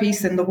home,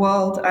 peace in the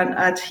world, and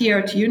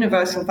adhere to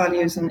universal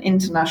values and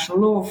international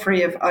law,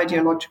 free of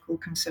ideological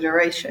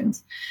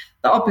considerations.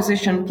 The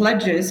opposition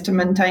pledges to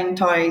maintain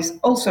ties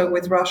also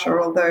with Russia,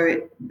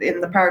 although in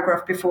the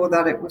paragraph before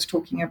that it was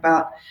talking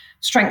about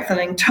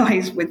strengthening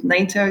ties with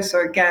NATO.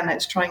 So again,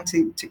 it's trying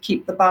to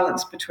keep the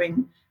balance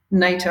between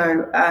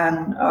NATO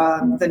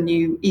and the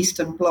new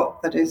Eastern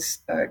Bloc that is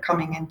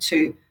coming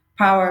into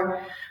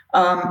power,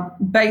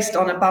 based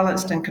on a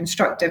balanced and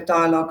constructive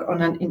dialogue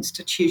on an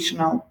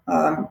institutional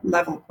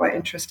level. Quite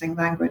interesting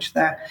language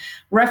there.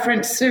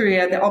 Reference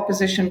Syria, the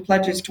opposition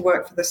pledges to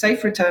work for the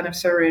safe return of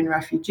Syrian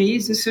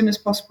refugees as soon as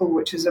possible,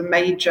 which is a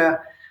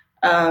major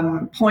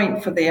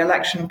point for the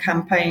election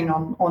campaign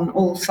on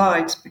all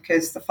sides,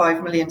 because the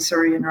 5 million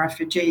Syrian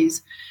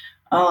refugees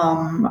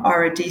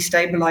are a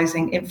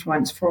destabilizing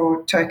influence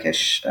for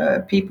Turkish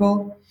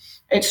people.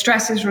 It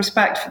stresses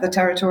respect for the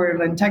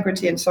territorial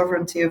integrity and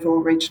sovereignty of all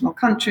regional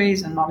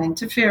countries and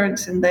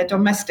non-interference in their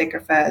domestic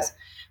affairs,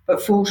 but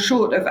falls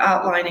short of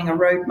outlining a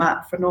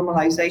roadmap for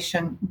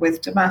normalization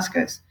with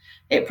Damascus.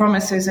 It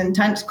promises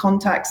intense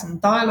contacts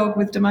and dialogue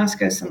with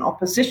Damascus and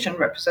opposition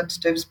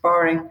representatives,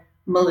 barring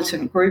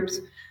militant groups,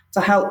 to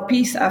help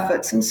peace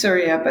efforts in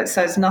Syria, but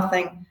says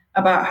nothing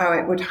about how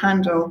it would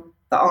handle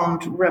the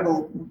armed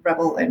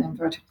rebel in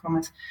inverted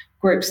commas,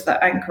 groups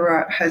that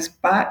Ankara has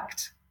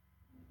backed.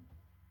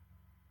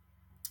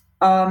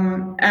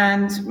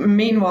 And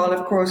meanwhile,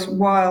 of course,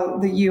 while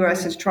the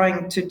US is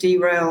trying to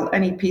derail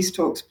any peace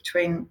talks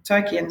between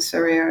Turkey and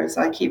Syria, as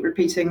I keep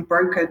repeating,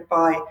 brokered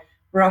by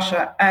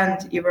Russia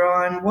and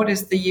Iran, what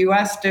is the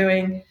US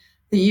doing?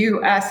 The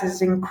US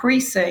is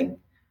increasing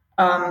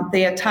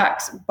the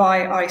attacks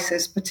by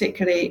ISIS,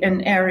 particularly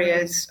in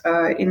areas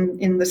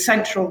in the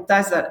central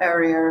desert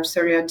area of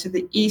Syria to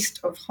the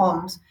east of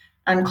Homs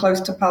and close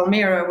to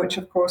Palmyra, which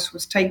of course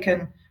was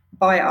taken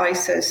by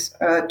ISIS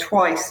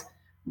twice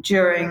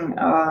during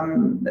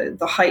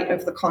the height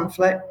of the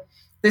conflict.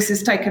 This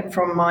is taken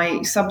from my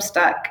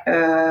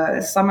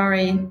Substack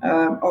summary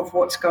of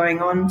what's going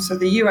on. So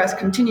the US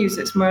continues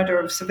its murder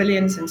of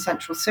civilians in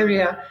central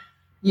Syria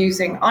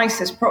using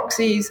ISIS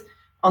proxies.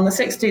 On the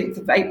 16th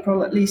of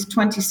April, at least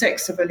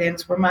 26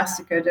 civilians were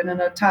massacred in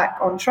an attack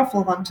on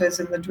truffle hunters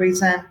in the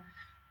Drizen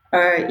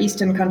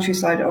eastern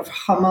countryside of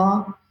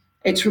Hama.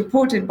 It's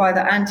reported by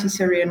the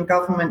anti-Syrian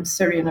government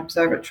Syrian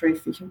Observatory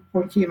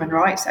for Human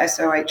Rights,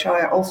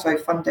 SOHI, also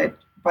funded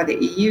by the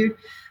EU,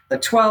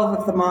 that 12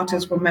 of the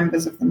martyrs were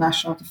members of the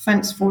National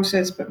Defense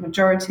Forces, but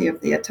majority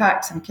of the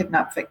attacks and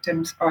kidnapped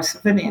victims are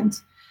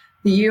civilians.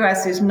 The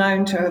US is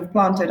known to have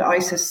planted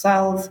ISIS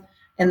cells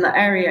in the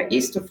area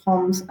east of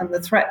Homs, and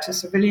the threat to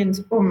civilians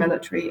or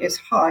military is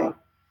high.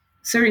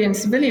 Syrian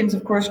civilians,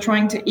 of course,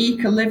 trying to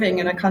eke a living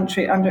in a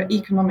country under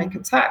economic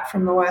attack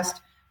from the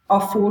West,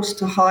 are forced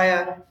to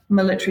hire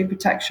military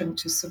protection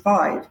to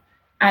survive.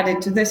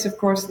 Added to this, of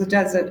course, the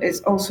desert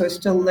is also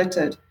still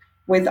littered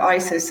with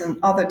ISIS and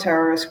other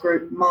terrorist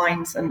group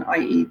mines and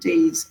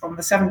IEDs. On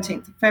the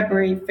 17th of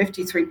February,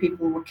 53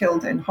 people were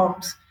killed in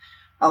Homs,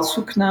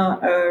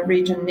 Al-Sukna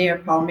region near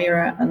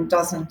Palmyra, and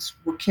dozens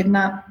were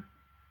kidnapped.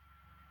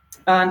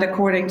 And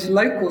according to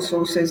local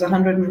sources,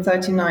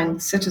 139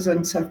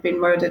 citizens have been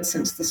murdered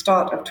since the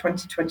start of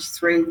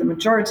 2023, the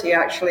majority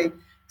actually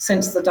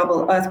since the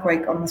double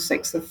earthquake on the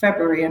 6th of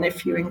February. And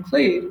if you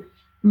include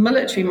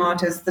military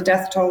martyrs, the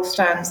death toll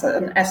stands at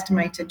an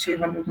estimated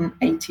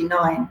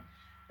 289.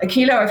 A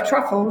kilo of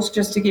truffles,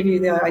 just to give you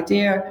the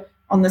idea,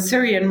 on the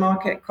Syrian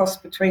market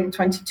costs between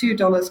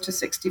 $22 to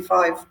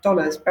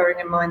 $65, bearing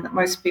in mind that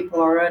most people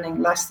are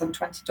earning less than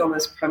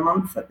 $20 per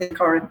month at the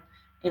current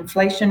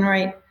inflation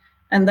rate.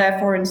 And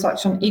therefore, in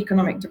such an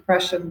economic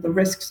depression, the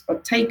risks are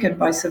taken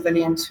by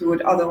civilians who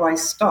would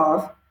otherwise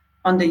starve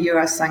under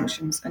US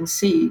sanctions and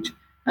siege.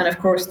 And of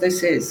course,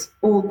 this is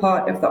all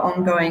part of the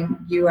ongoing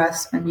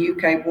US and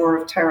UK war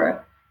of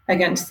terror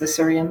against the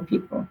Syrian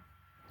people.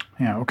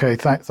 Yeah, okay.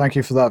 Thank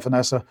you for that,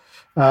 Vanessa.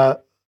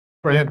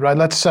 Brilliant. Right,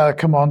 let's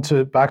come on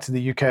back to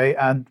the UK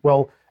and,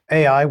 well,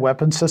 AI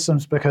weapon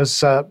systems,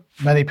 because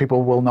many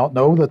people will not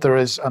know that there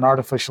is an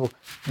artificial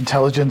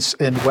intelligence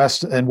in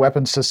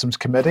weapons systems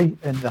committee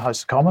in the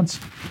House of Commons.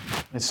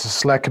 It's a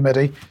select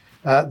committee.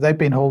 They've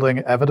been holding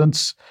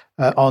evidence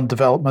on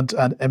development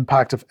and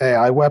impact of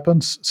AI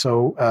weapons.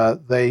 So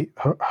they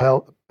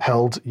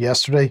held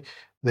yesterday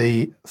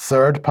the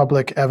third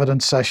public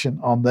evidence session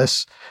on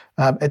this.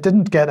 It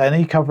didn't get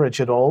any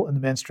coverage at all in the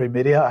mainstream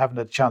media. I haven't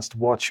had a chance to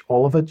watch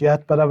all of it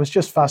yet, but I was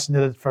just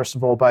fascinated, first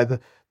of all, by the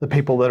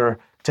people that are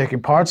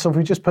taking part. So if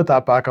we just put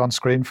that back on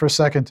screen for a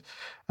second,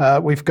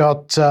 we've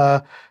got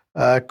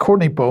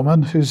Courtney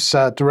Bowman, who's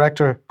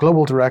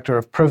Global Director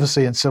of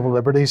Privacy and Civil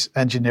Liberties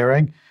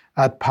Engineering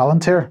at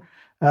Palantir,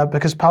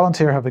 because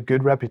Palantir have a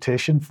good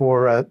reputation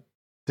for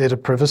data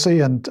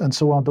privacy and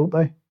so on, don't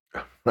they?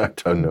 I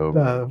don't know.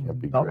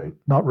 Can't be great.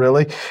 Not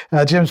really.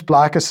 James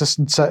Black,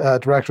 Assistant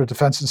Director of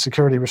Defense and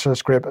Security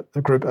Research Group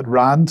at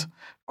RAND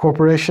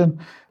Corporation,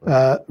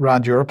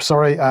 RAND Europe,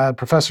 sorry. And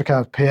Professor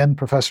Kenneth Payne,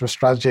 Professor of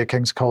Strategy at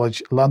King's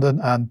College London,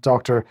 and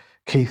Dr.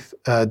 Keith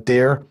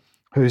Deere,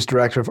 who's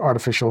Director of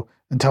Artificial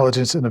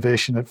Intelligence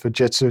Innovation at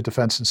Fujitsu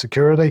Defense and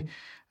Security.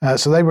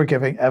 So they were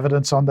giving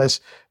evidence on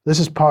this. This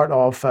is part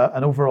of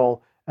an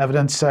overall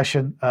evidence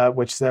session,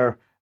 which they're,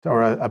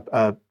 or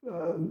a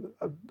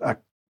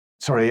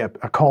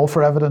call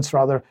for evidence,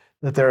 rather,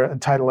 that they're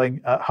entitling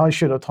How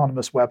Should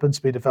Autonomous Weapons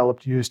Be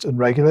Developed, Used and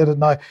Regulated?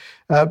 Now,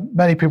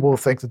 many people will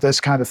think that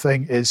this kind of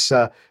thing is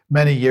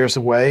many years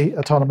away,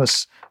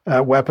 autonomous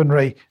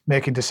weaponry,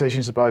 making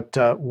decisions about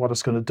what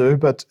it's going to do.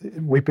 But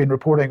we've been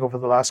reporting over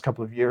the last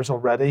couple of years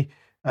already,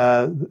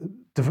 the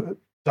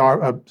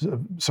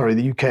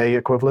UK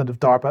equivalent of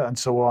DARPA and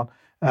so on,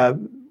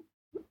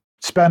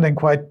 spending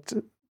quite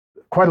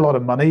a lot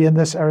of money in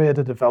this area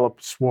to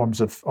develop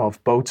swarms of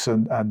boats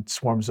and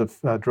swarms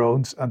of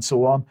drones and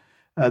so on.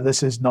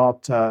 This is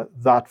not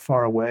that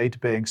far away to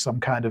being some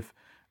kind of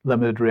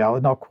limited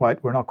reality.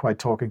 We're not quite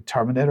talking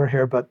Terminator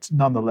here, but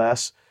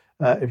nonetheless,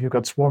 if you've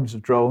got swarms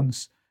of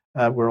drones,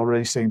 we're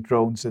already seeing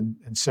drones in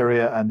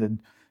Syria and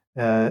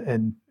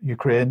in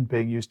Ukraine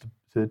being used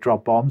to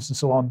drop bombs and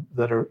so on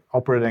that are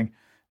operating.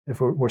 If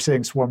we're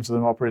seeing swarms of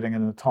them operating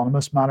in an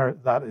autonomous manner,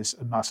 that is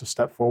a massive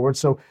step forward.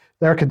 So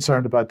they're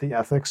concerned about the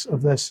ethics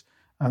of this.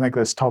 I think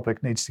this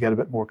topic needs to get a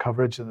bit more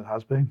coverage than it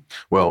has been.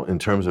 Well, in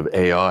terms of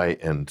AI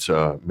and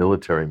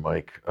military,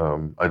 Mike,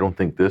 I don't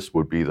think this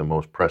would be the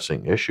most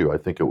pressing issue. I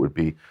think it would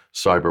be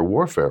cyber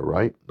warfare,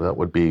 right? That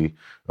would be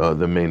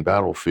the main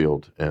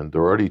battlefield. And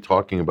they're already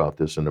talking about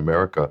this in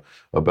America,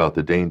 about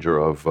the danger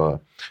of,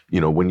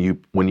 when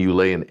you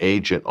lay an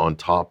agent on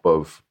top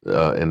of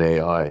an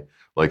AI,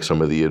 like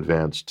some of the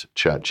advanced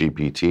chat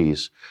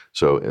GPTs,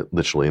 so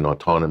literally an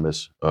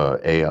autonomous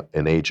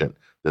an agent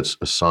that's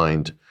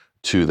assigned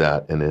to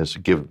that and has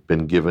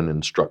been given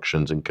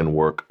instructions and can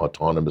work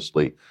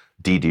autonomously.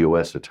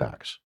 DDoS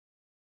attacks,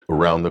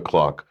 around the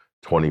clock,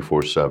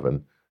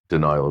 24/7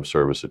 denial of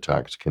service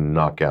attacks can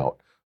knock out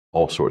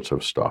all sorts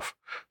of stuff.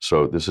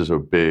 So this is a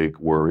big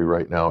worry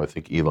right now. I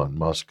think Elon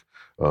Musk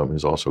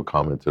has also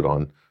commented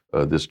on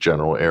this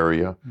general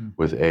area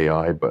with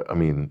AI. But I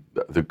mean,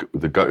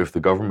 if the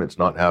government's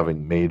not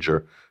having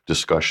major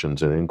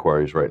discussions and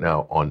inquiries right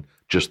now on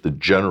just the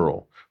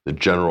general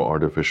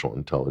artificial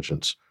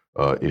intelligence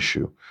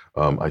issue,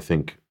 I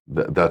think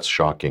that's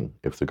shocking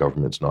if the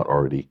government's not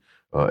already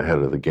ahead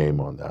of the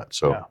game on that.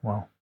 So,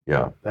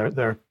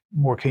 they're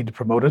more keen to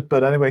promote it.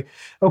 But anyway,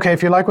 okay,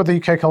 if you like what the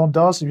UK Column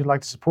does, if you'd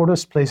like to support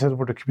us, please head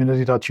over to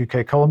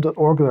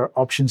community.ukcolumn.org. There are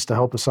options to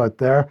help us out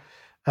there.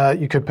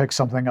 You could pick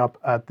something up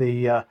at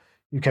the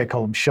UK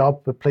Column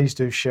shop, but please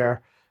do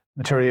share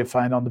material you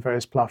find on the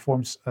various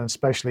platforms,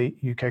 especially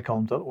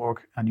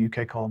ukcolumn.org and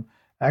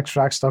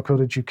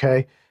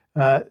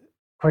ukcolumnextracts.co.uk.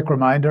 Quick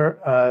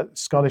reminder,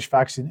 Scottish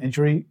Vaccine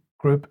Injury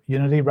Group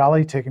Unity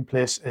Rally taking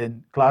place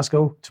in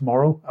Glasgow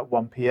tomorrow at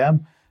 1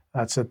 p.m.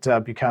 That's at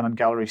Buchanan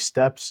Gallery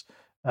Steps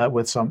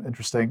with some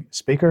interesting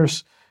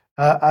speakers.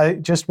 I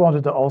just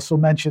wanted to also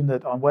mention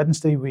that on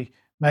Wednesday we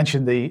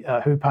mentioned the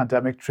WHO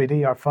Pandemic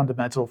Treaty, Our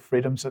Fundamental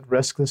Freedoms at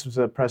Risk. This was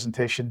a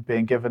presentation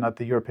being given at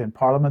the European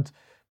Parliament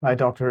by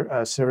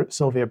Dr.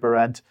 Sylvia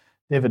Berendt,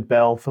 David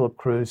Bell, Philip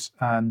Cruz,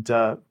 and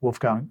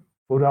Wolfgang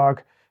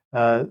Wodarg,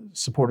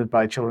 supported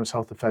by Children's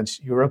Health Defence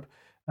Europe.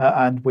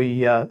 And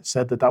we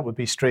said that would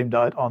be streamed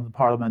out on the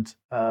Parliament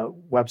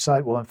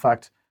website. Well, in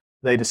fact,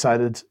 they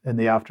decided in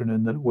the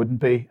afternoon that it wouldn't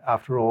be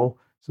after all.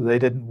 So they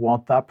didn't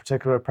want that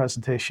particular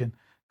presentation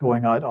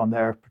going out on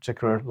their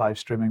particular live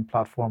streaming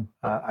platform.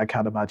 I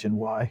can't imagine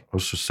why.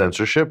 Also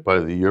censorship by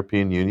the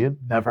European Union?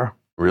 Never.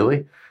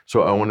 Really?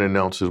 So I want to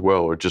announce as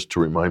well, or just to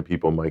remind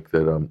people, Mike,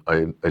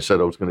 that I said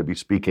I was going to be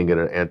speaking at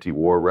an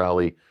anti-war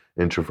rally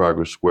in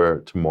Trafalgar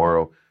Square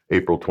tomorrow,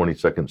 April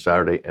 22nd,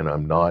 Saturday, and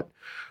I'm not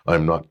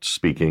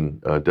speaking,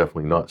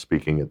 definitely not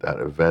speaking at that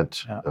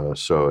event. Yeah.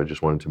 So I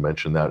just wanted to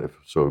mention that.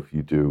 If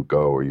you do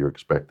go or you're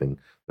expecting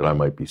that I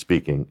might be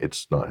speaking,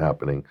 it's not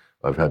happening.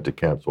 I've had to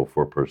cancel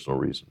for personal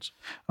reasons.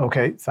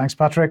 Okay, thanks,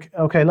 Patrick.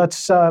 Okay,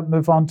 let's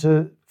move on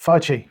to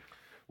Fauci.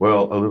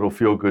 Well, a little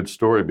feel-good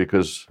story,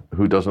 because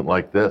who doesn't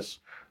like this?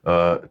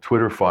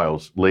 Twitter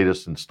Files,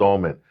 latest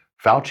installment.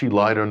 Fauci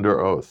lied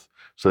under oath.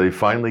 So they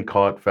finally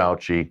caught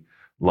Fauci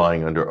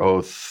lying under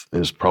oath.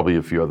 There's probably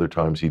a few other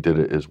times he did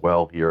it as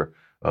well here.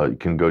 You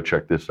can go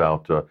check this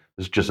out. This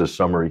is just a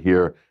summary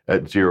here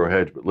at Zero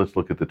Hedge, but let's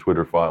look at the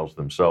Twitter Files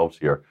themselves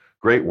here.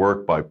 great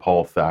work by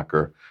Paul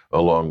Thacker,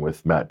 along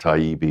with Matt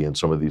Taibbi and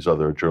some of these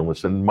other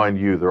journalists. And mind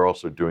you, they're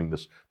also doing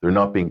this. They're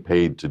not being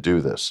paid to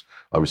do this.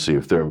 Obviously,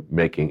 if they're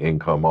making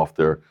income off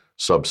their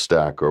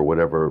Substack or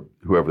whatever,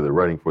 whoever they're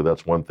writing for,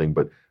 that's one thing.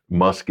 But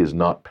Musk is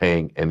not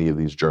paying any of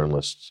these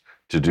journalists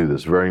to do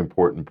this. Very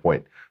important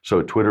point.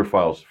 So Twitter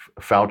files,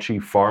 Fauci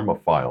Pharma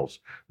files,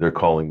 they're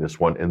calling this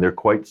one, and they're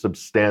quite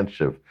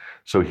substantive.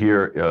 So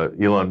here,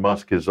 Elon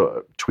Musk has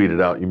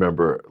tweeted out, you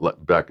remember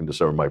back in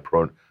December,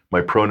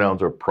 my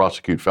pronouns are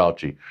prosecute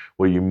Fauci.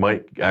 Well, you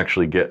might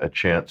actually get a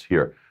chance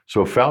here.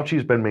 So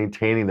Fauci's been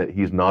maintaining that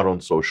he's not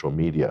on social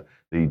media,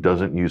 that he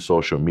doesn't use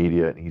social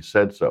media, and he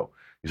said so.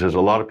 He says,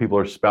 a lot of people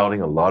are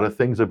spouting a lot of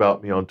things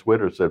about me on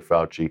Twitter, said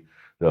Fauci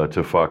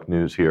to Fox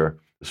News here.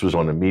 This was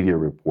on a media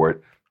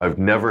report. I've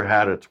never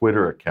had a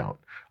Twitter account.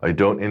 I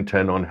don't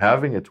intend on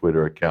having a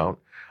Twitter account.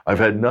 I've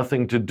had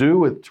nothing to do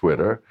with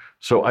Twitter,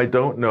 so I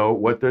don't know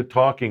what they're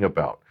talking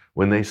about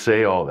when they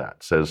say all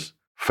that, says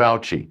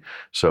Fauci.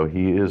 So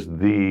he is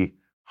the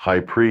high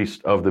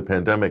priest of the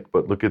pandemic.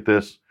 But look at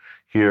this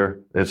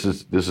here. This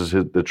is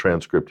the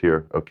transcript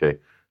here. Okay.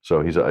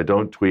 So he said, I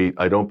don't tweet.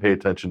 I don't pay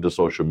attention to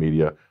social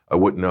media. I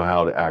wouldn't know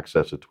how to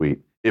access a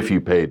tweet if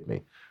you paid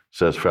me,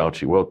 says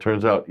Fauci. Well, it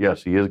turns out,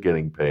 yes, he is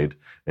getting paid,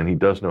 and he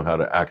does know how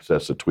to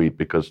access a tweet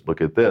because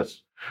look at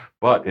this.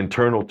 But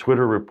internal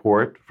Twitter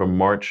report from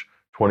March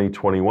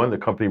 2021, the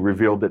company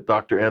revealed that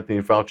Dr.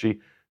 Anthony Fauci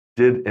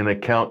did an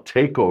account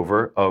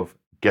takeover of,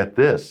 get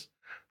this,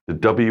 the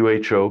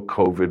WHO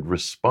COVID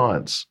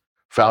response.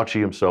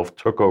 Fauci himself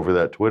took over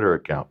that Twitter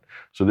account.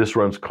 So this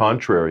runs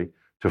contrary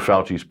to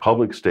Fauci's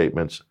public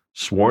statements,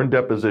 sworn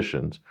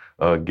depositions,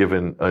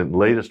 given a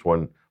latest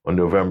one on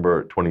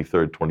November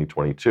 23rd,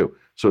 2022.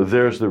 So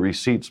there's the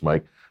receipts,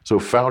 Mike. So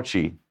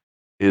Fauci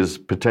is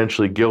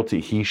potentially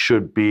guilty. He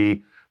should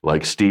be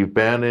like Steve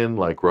Bannon,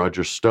 like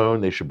Roger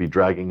Stone. They should be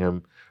dragging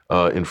him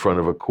in front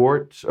of a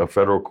court, a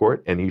federal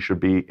court, and he should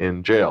be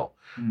in jail.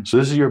 So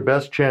this is your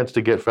best chance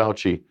to get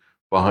Fauci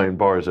behind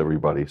bars,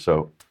 everybody.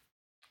 So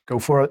go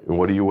for it.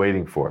 What are you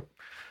waiting for?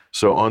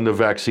 So on the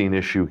vaccine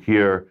issue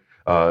here,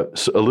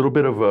 so a little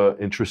bit of an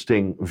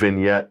interesting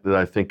vignette that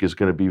I think is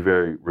going to be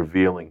very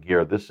revealing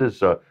here. This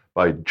is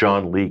by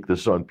John Leake. This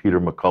is on Peter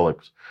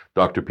McCullough's,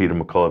 Dr. Peter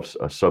McCullough's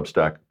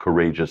Substack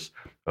Courageous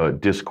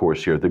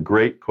Discourse here. The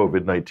great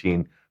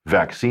COVID-19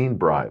 vaccine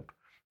bribe.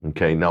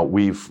 Okay, now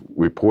we've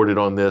reported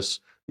on this,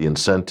 the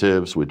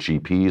incentives with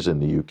GPs in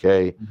the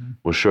UK.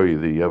 We'll show you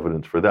the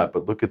evidence for that.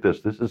 But look at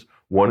this. This is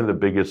one of the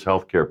biggest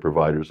healthcare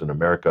providers in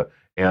America,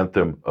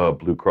 Anthem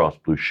Blue Cross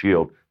Blue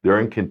Shield. They're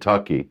in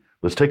Kentucky.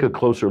 Let's take a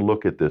closer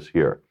look at this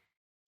here,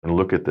 and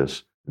look at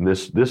this. In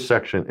this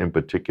section in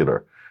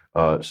particular.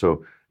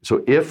 So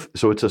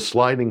it's a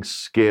sliding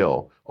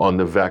scale on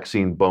the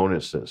vaccine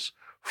bonuses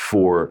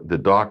for the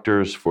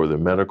doctors, for the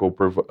medical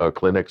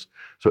clinics.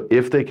 So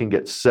if they can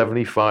get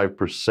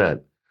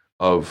 75%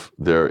 of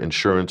their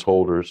insurance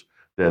holders,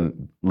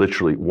 then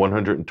literally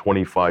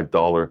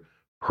 $125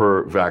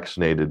 per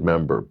vaccinated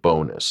member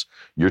bonus.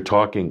 You're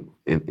talking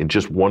in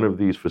just one of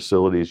these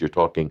facilities, you're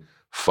talking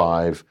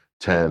 5,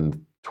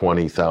 10,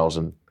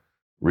 20,000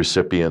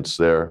 recipients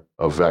there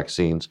of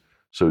vaccines.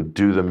 So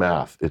do the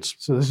math.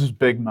 So this is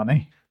big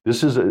money.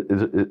 This is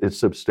it's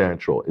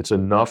substantial. It's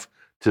enough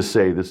to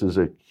say this is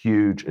a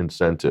huge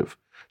incentive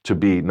to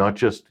be not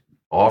just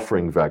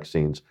offering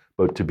vaccines,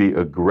 but to be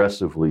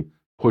aggressively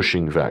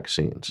pushing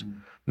vaccines.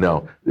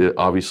 Now,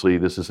 obviously,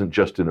 this isn't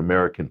just an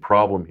American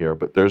problem here,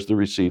 but there's the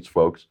receipts,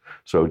 folks.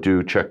 So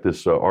do check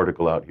this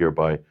article out here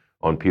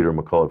on Peter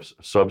McCullough's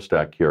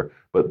Substack here.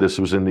 But this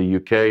was in the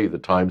UK. The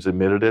Times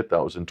admitted it.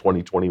 That was in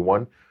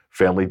 2021.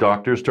 Family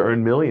doctors to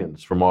earn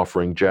millions from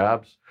offering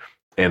jabs.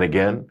 And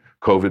again,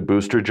 COVID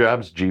booster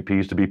jabs,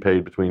 GPs to be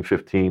paid between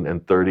 15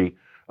 and 30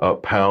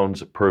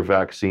 pounds per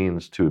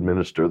vaccines to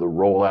administer the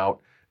rollout.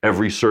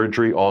 Every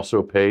surgery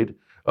also paid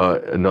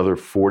another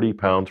 40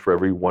 pounds for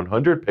every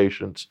 100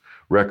 patients.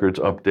 Records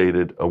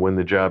updated when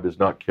the jab is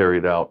not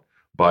carried out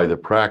by the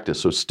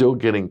practice. So still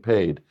getting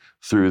paid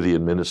through the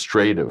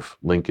administrative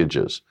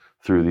linkages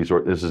through these,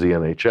 this is the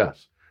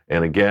NHS.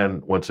 And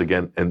again, once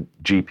again, and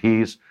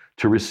GPs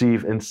to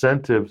receive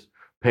incentives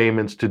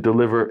payments to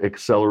deliver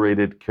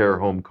accelerated care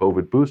home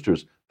COVID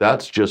boosters.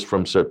 That's just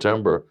from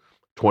September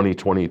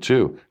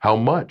 2022. How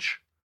much?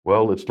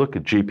 Well, let's look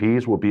at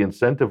GPs will be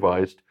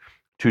incentivized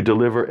to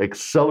deliver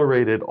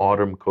accelerated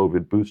autumn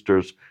COVID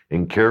boosters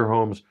in care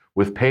homes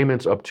with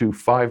payments up to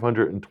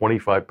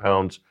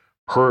 £525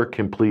 per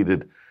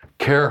completed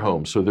care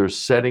home. So they're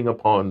setting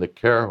upon the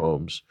care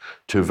homes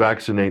to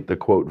vaccinate the,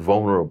 quote,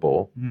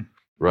 vulnerable,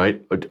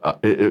 right?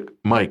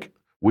 Mike,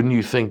 wouldn't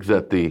you think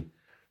that the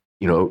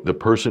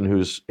person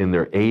who's in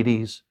their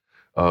 80s,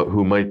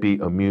 who might be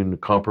immune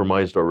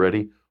compromised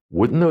already,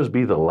 wouldn't those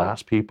be the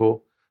last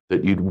people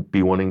that you'd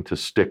be wanting to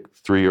stick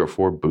 3 or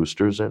 4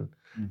 boosters in?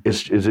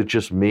 Is it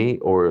just me,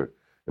 or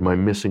am I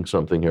missing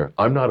something here?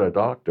 I'm not a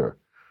doctor,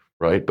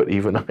 right? But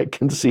even I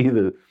can see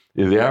the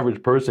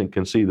average person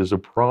can see there's a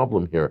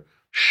problem here.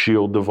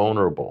 Shield the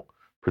vulnerable,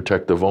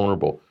 protect the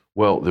vulnerable.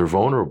 Well, they're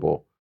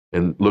vulnerable,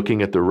 And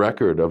looking at the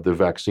record of the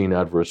vaccine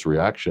adverse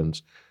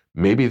reactions,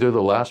 maybe they're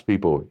the last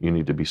people you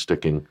need to be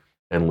sticking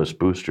endless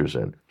boosters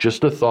in.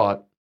 Just a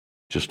thought.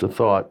 Just a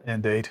thought.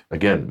 Indeed.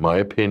 Again, my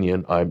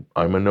opinion. I'm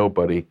a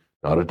nobody,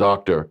 not a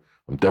doctor.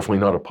 I'm definitely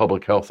not a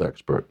public health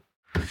expert.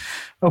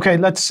 Okay,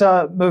 let's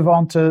move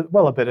on to,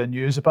 well, a bit of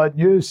news about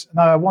news.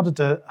 Now, I wanted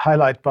to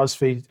highlight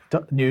BuzzFeed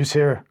News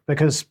here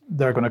because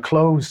they're going to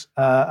close,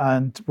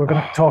 and we're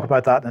going to talk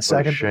about that in a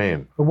second. What a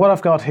shame. But what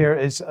I've got here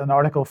is an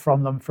article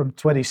from them from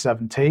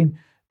 2017,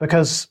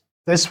 because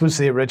this was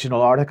the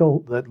original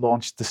article that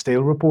launched the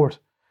Steele report.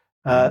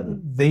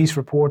 These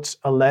reports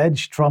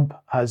allege Trump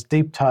has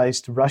deep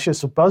ties to Russia.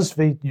 So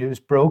BuzzFeed News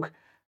broke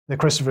the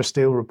Christopher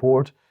Steele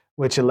report,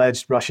 which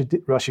alleged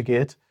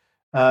Russiagate.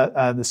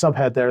 And the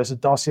subhead there is a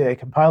dossier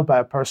compiled by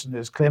a person who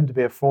is claimed to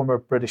be a former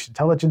British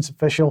intelligence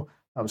official,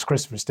 that was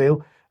Christopher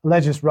Steele,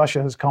 alleges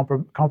Russia has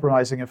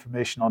compromising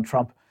information on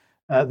Trump.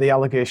 The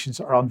allegations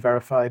are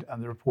unverified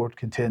and the report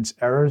contains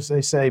errors,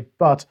 they say,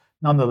 but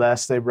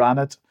nonetheless, they ran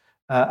it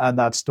and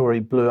that story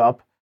blew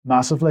up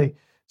massively.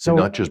 So,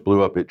 not just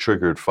blew up, it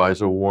triggered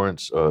FISA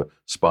warrants,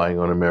 spying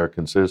on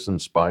American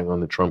citizens, spying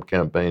on the Trump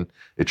campaign.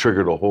 It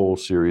triggered a whole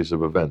series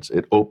of events.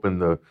 It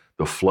opened the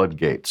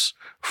floodgates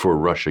for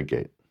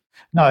Russiagate.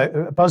 Now,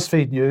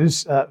 BuzzFeed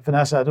News,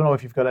 Vanessa, I don't know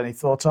if you've got any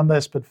thoughts on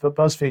this, but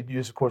BuzzFeed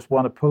News, of course,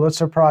 won a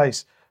Pulitzer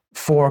Prize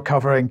for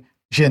covering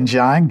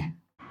Xinjiang.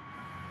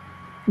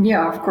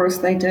 Yeah, of course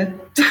they did.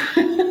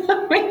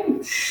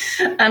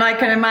 And I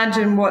can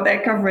imagine what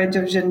their coverage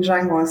of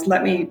Xinjiang was.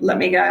 Let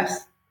me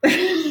guess.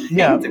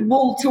 Yeah,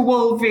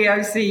 wall-to-wall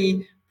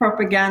VOC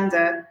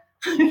propaganda.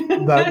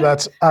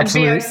 That's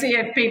absolutely. And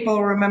VOC, if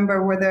people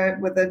remember, were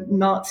the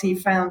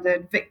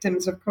Nazi-founded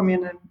Victims of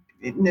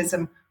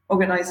Communism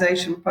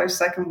organization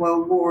post-Second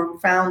World War,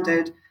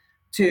 founded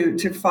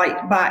to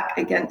fight back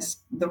against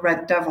the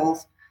Red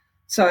Devils.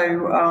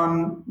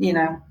 So,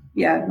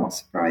 not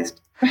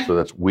surprised. So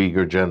that's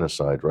Uyghur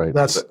genocide, right?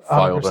 That's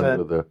filed 100%.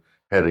 under the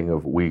heading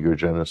of Uyghur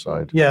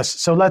genocide. Yes.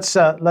 So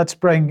let's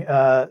bring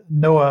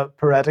Noah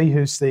Peretti,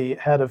 who's the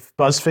head of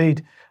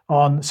BuzzFeed,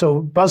 on.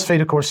 So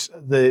BuzzFeed, of course,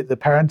 the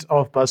parent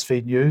of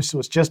BuzzFeed News. So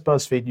it's just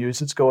BuzzFeed News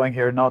that's going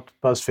here, not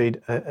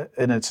BuzzFeed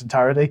in its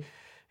entirety.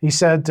 He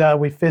said,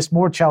 we've faced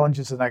more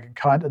challenges than I can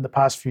count in the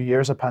past few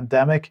years: a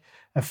pandemic,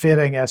 a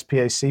fading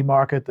SPAC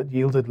market that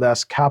yielded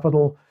less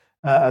capital,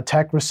 a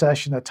tech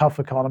recession, a tough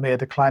economy, a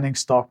declining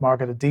stock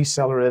market, a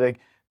decelerating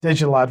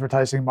digital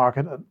advertising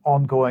market, an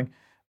ongoing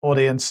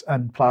audience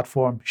and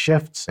platform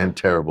shifts. And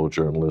terrible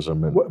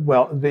journalism at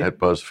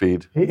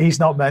BuzzFeed. He's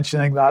not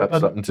mentioning that.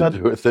 That's something to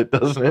do with it,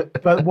 doesn't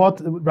it? But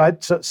what,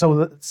 right,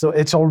 so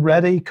it's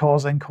already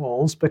causing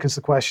calls, because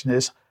the question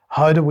is,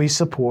 how do we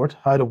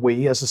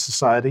as a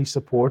society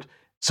support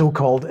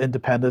so-called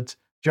independent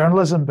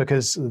journalism?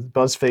 Because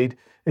BuzzFeed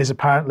is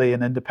apparently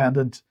an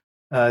independent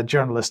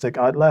journalistic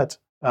outlet.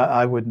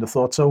 I wouldn't have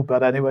thought so,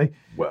 but anyway.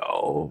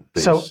 Well,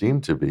 they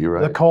seem to be,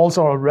 right? The calls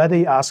are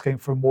already asking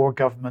for more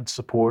government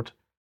support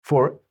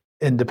for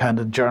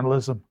independent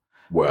journalism.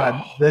 Wow.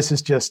 And this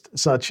is just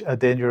such a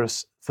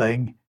dangerous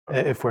thing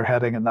if we're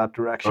heading in that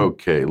direction.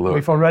 Okay, look.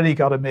 We've already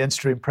got a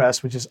mainstream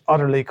press which is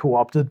utterly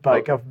co-opted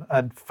by government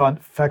and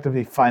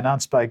effectively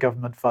financed by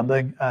government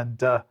funding. And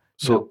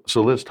So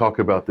let's talk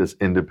about this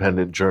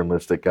independent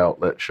journalistic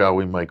outlet, shall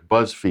we, Mike?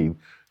 BuzzFeed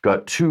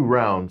got 2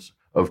 rounds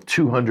of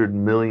 $200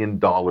 million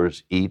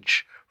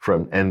each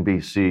from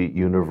NBC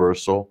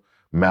Universal,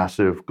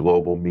 massive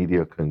global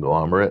media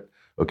conglomerate.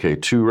 Okay,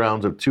 2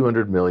 rounds of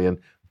 $200 million,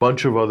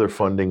 bunch of other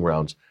funding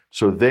rounds.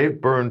 So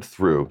they've burned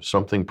through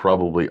something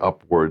probably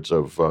upwards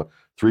of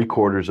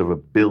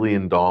 $750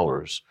 million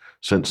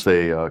since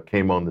they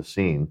came on the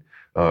scene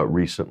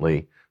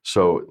recently.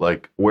 So,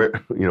 like, where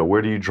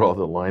do you draw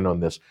the line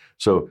on this?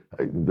 So,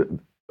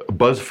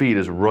 BuzzFeed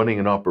is running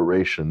an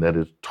operation that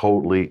is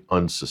totally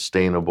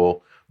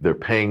unsustainable. They're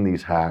paying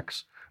these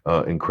hacks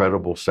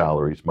incredible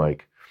salaries,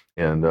 Mike,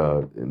 and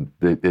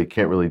they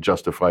can't really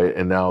justify it.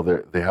 And now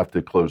they have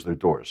to close their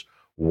doors.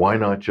 Why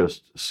not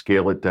just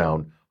scale it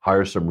down,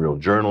 hire some real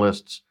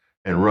journalists,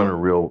 and run a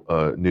real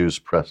news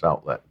press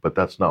outlet? But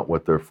that's not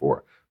what they're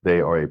for.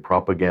 They are a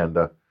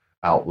propaganda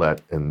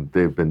outlet, and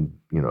they've been,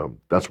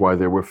 that's why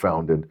they were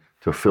founded,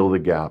 to fill the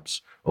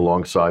gaps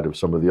alongside of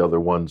some of the other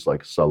ones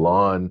like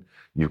Salon.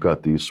 You've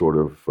got these sort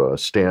of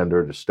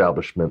standard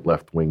establishment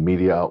left-wing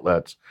media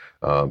outlets.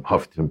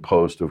 Huffington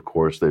Post, of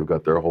course, they've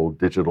got their whole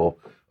digital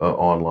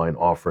online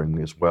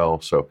offering as well.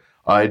 So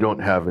I don't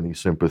have any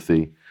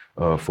sympathy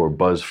for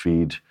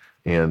BuzzFeed.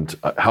 And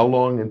how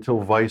long until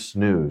Vice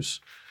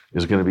News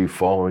is going to be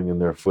following in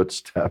their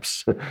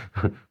footsteps?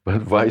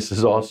 But Vice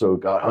has also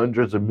got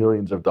hundreds of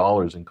millions of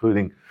dollars,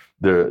 including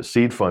the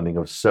seed funding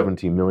of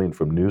 $70 million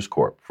from News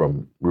Corp,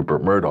 from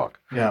Rupert Murdoch.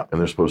 Yeah. And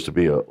they're supposed to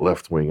be a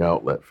left-wing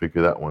outlet.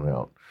 Figure that one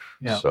out.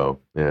 Yeah. So,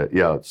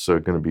 it's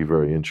going to be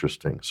very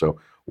interesting. So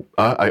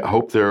I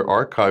hope their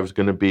archive's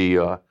going to be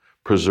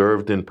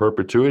preserved in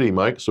perpetuity,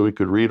 Mike, so we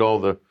could read all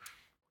the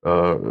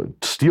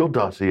Steele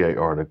dossier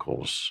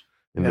articles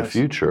in the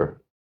future.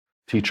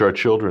 teach our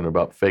children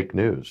about fake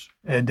news.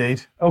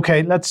 Indeed.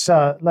 Okay,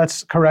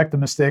 let's correct the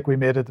mistake we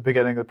made at the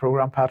beginning of the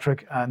program,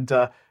 Patrick, and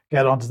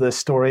get onto this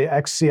story.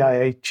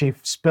 Ex-CIA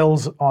chief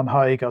spills on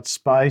how he got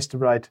spies to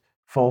write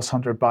false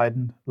Hunter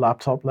Biden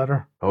laptop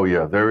letter. Oh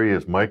yeah, there he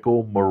is,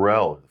 Michael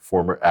Morrell,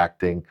 former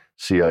acting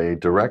CIA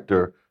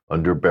director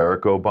under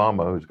Barack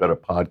Obama, who's got a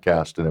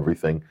podcast and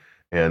everything,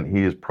 and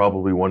he is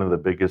probably one of the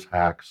biggest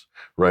hacks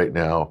right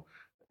now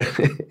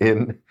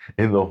in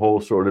the whole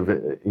sort of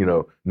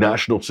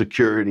national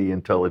security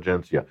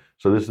intelligentsia.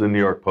 So this is the New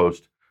York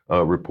Post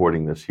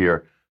reporting this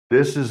here.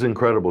 This is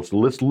incredible. So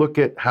let's look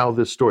at how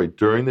this story,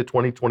 during the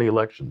 2020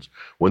 elections,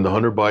 when the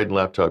Hunter Biden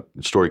laptop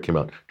story came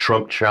out,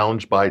 Trump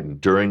challenged Biden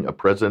during a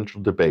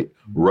presidential debate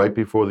right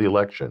before the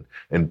election.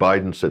 And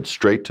Biden said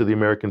straight to the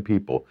American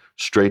people,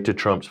 straight to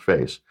Trump's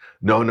face,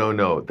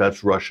 no,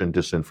 that's Russian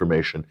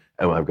disinformation.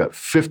 And I've got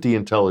 50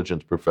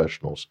 intelligence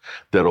professionals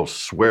that'll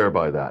swear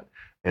by that.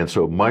 And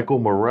so Michael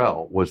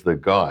Morrell was the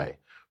guy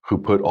who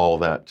put all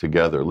that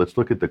together. Let's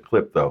look at the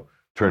clip, though.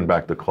 Turn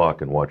back the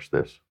clock and watch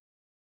this.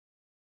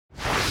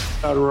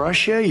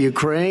 Russia,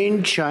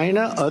 Ukraine,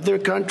 China, other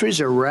countries,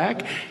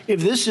 Iraq.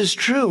 If this is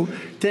true,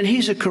 then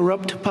he's a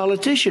corrupt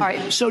politician.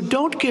 Right. So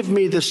don't give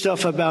me the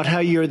stuff about how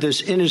you're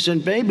this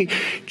innocent baby.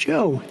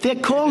 Joe, they're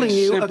calling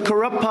you a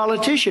corrupt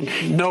politician.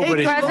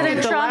 Nobody.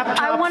 President Trump,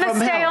 I want to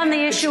stay on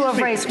the issue of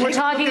race. We're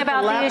talking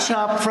about the issue.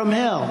 Laptop from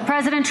hell.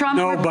 President Trump,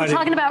 we're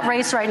talking about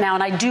race right now,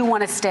 and I do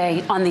want to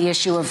stay on the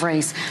issue of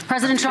race.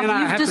 President Trump,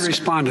 I have to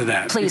respond to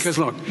that. Please, because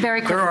look,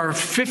 very quickly. There are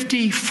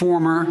 50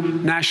 former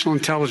national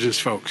intelligence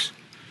folks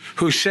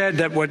who said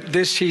that what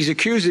he's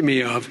accusing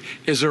me of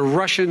is a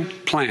Russian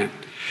plan.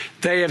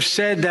 They have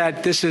said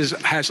that this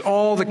has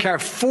all the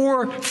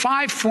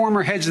 5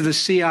 former heads of the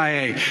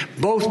CIA,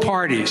 both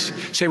parties,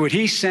 say what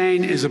he's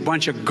saying is a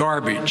bunch of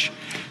garbage.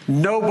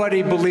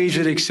 Nobody believes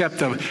it except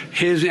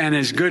his and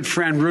his good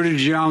friend Rudy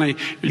Giuliani.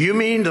 You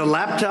mean the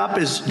laptop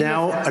is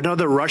now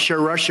another Russia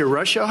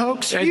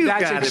hoax?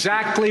 That's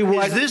exactly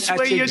what. Is this that's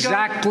where you're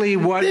exactly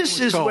going? what. This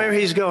is where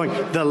he's going.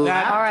 The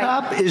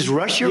laptop is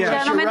Russia,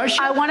 Gentlemen,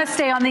 Russia. I want to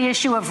stay on the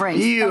issue of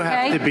race. You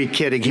okay? have to be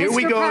kidding. Here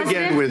we Mr. go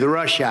President, again with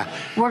Russia.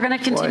 We're going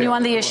to continue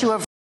on the issue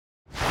of.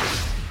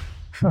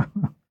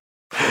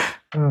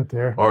 Oh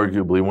dear.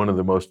 Arguably one of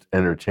the most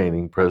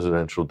entertaining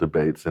presidential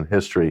debates in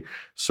history.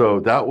 So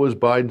that was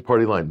Biden's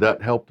party line.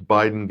 That helped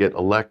Biden get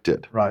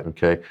elected. Right.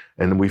 Okay.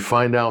 And we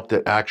find out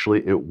that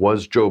actually it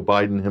was Joe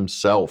Biden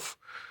himself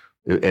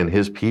and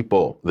his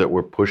people that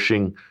were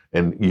pushing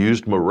and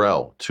used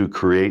Morrell to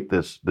create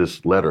this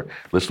letter.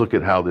 Let's look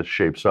at how this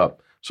shapes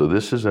up. So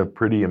this is a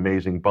pretty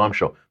amazing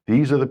bombshell.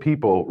 These are the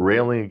people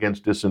railing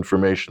against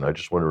disinformation. I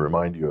just want to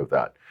remind you of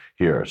that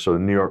here. So the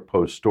New York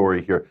Post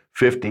story here,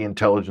 50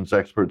 intelligence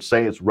experts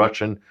say it's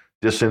Russian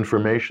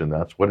disinformation.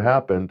 That's what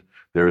happened.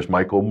 There's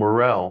Michael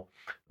Morrell.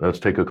 Let's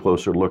take a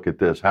closer look at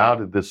this. How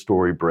did this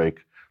story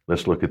break?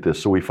 Let's look at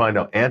this. So we find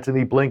out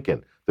Antony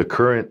Blinken, the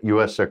current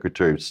U.S.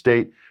 Secretary of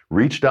State,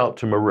 reached out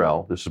to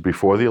Morrell. This is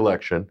before the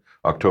election,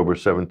 October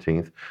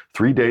 17th,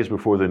 3 days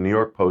before the New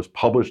York Post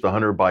published the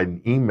Hunter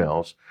Biden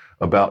emails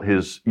about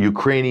his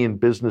Ukrainian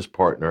business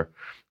partner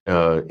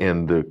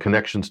and the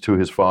connections to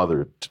his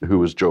father, who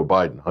was Joe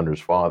Biden, Hunter's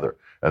father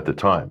at the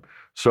time.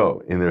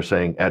 So, and they're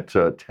saying at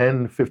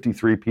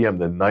 10:53 p.m.,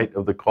 the night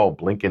of the call,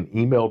 Blinken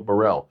emailed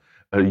Morrell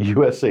a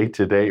USA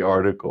Today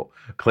article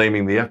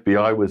claiming the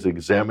FBI was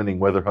examining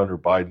whether Hunter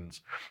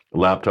Biden's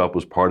laptop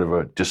was part of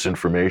a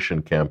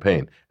disinformation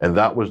campaign. And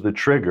that was the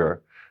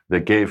trigger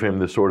that gave him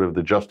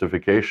the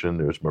justification,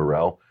 there's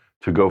Morrell,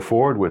 to go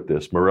forward with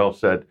this. Morrell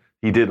said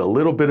he did a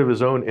little bit of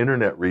his own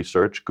internet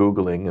research,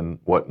 Googling and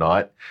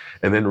whatnot,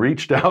 and then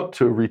reached out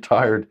to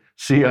retired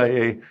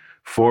CIA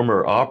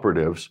former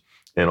operatives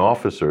and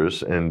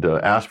officers and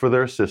asked for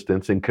their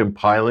assistance in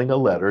compiling a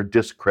letter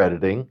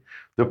discrediting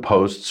the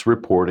Post's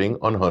reporting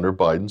on Hunter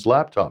Biden's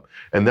laptop.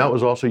 And that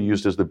was also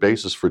used as the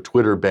basis for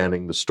Twitter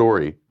banning the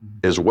story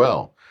as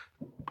well.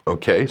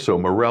 Okay, so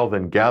Morrell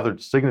then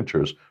gathered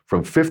signatures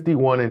from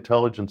 51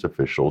 intelligence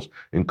officials,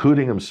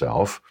 including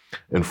himself,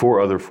 and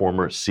 4 other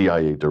former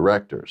CIA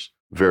directors.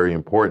 Very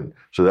important.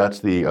 So that's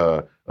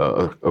the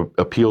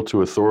appeal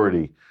to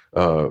authority,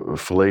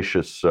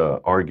 fallacious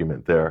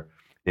argument there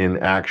in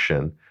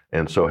action.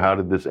 And so how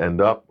did this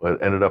end up? It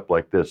ended up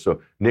like this. So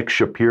Nick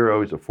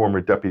Shapiro, he's a former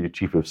deputy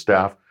chief of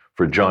staff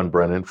for John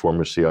Brennan,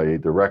 former CIA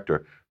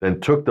director, then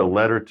took the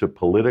letter to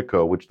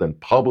Politico, which then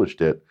published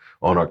it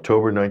on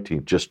October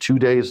 19th, just 2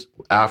 days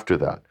after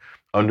that,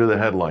 under the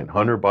headline,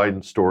 Hunter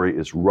Biden's story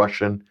is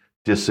Russian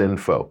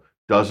disinfo.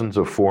 Dozens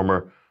of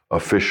former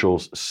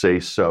officials say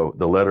so.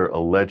 The letter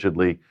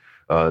allegedly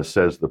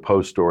says the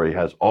Post story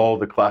has all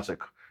the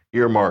classic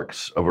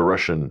earmarks of a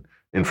Russian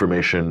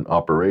information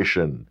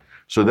operation.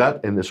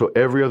 So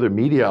every other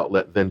media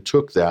outlet then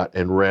took that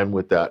and ran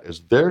with that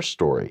as their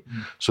story.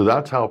 So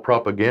that's how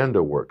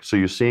propaganda works. So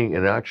you're seeing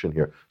in action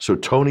here. So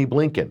Tony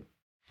Blinken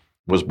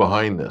was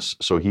behind this.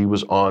 So he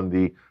was on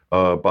the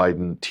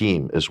Biden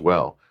team as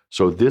well.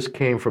 So this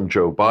came from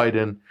Joe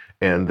Biden,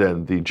 and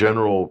then the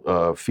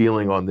general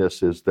feeling on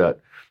this is that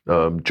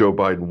Joe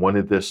Biden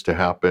wanted this to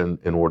happen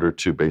in order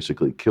to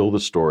basically kill the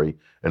story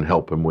and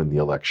help him win the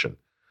election.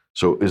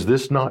 So is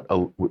this not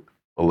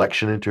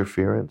election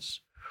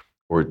interference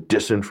or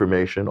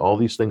disinformation? All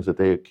these things that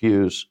they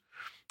accuse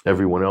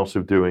everyone else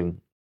of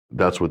doing,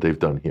 that's what they've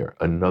done here.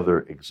 Another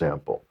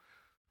example.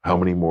 How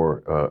many more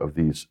of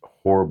these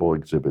horrible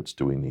exhibits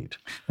do we need?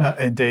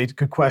 Indeed,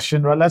 good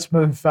question. Right, let's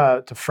move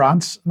to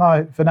France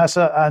now,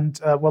 Vanessa. And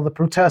will the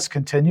protests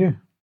continue?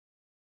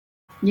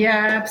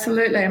 Yeah,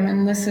 absolutely. I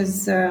mean, this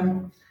is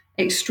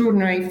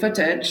extraordinary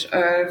footage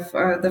of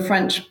the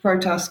French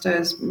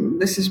protesters.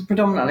 This is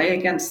predominantly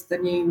against the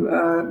new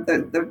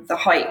the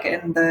hike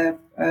in the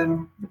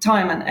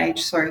retirement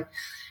age. Sorry.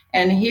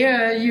 And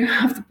here you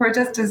have the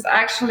protesters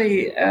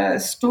actually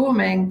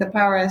storming the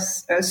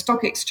Paris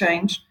Stock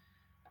Exchange,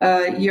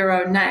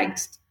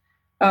 Euronext.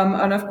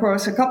 And of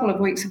course, a couple of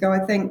weeks ago, I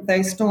think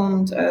they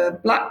stormed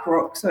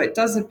BlackRock. So it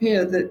does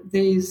appear that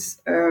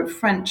these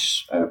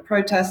French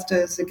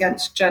protesters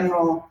against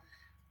general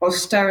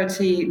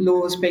austerity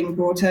laws being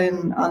brought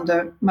in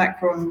under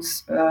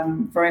Macron's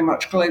very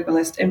much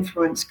globalist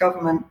influenced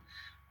government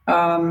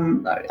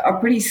are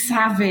pretty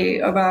savvy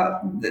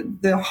about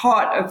the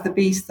heart of the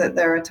beast that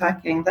they're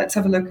attacking. Let's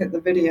have a look at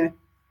the video.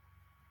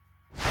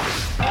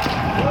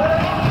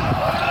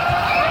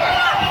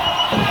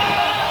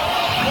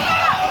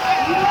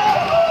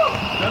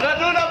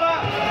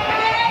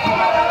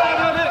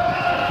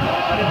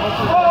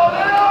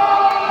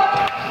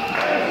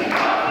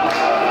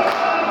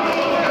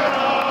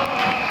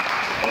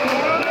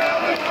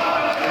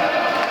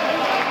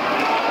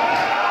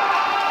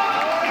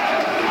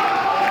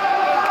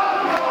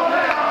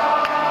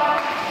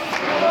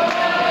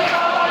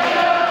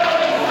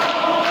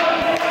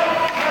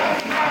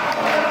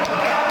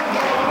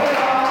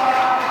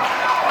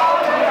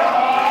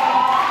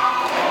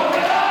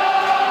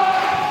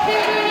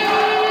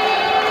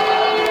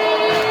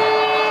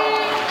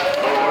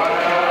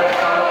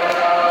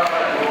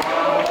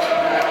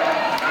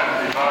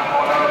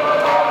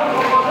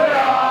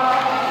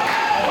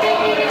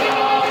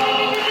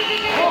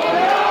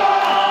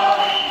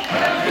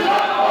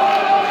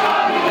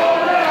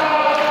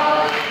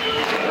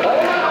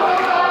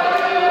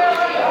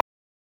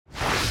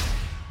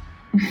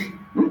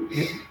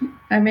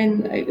 I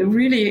mean,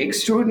 really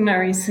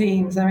extraordinary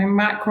scenes. I mean,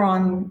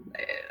 Macron,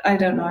 I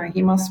don't know,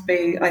 he must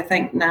be, I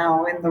think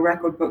now in the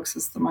record books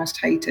as the most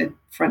hated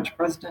French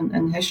president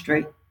in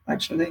history,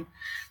 actually.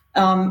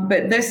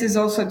 But this is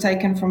also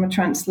taken from a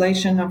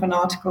translation of an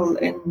article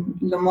in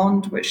Le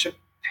Monde, which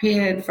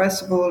appeared,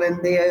 first of all,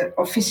 in the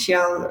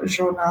Officiel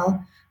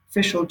Journal,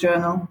 official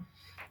journal,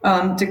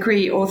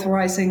 decree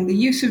authorizing the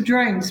use of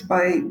drones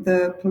by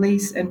the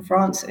police in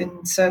France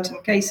in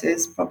certain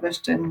cases,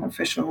 published in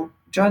official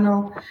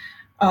journal.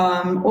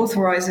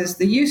 Authorizes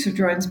the use of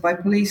drones by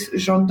police,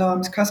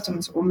 gendarmes,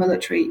 customs, or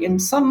military in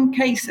some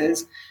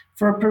cases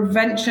for a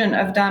prevention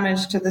of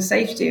damage to the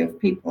safety of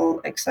people,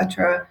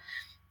 etc.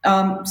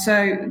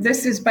 So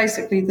this is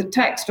basically the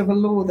text of a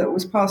law that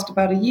was passed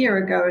about a year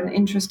ago, and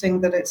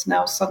interesting that it's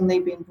now suddenly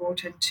been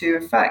brought into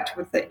effect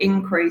with the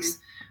increase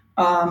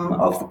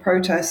of the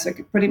protests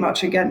pretty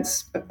much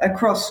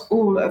across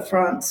all of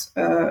France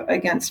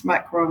against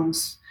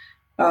Macron's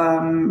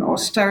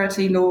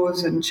austerity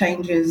laws and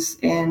changes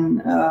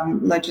in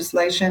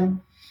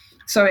legislation.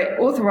 So it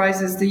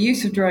authorizes the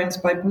use of drones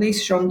by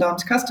police,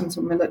 gendarmes, customs,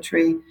 or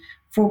military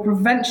for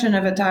prevention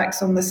of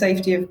attacks on the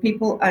safety of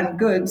people and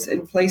goods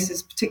in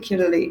places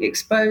particularly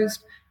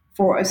exposed,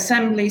 for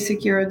assembly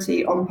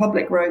security on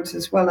public roads,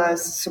 as well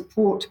as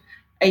support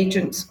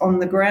agents on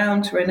the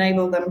ground to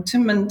enable them to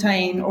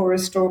maintain or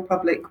restore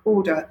public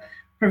order,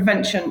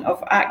 prevention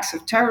of acts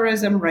of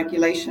terrorism,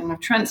 regulation of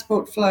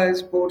transport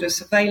flows, border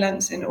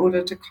surveillance in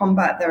order to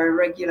combat their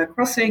irregular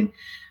crossing,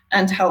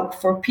 and help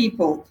for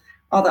people.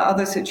 Are there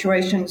other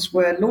situations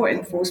where law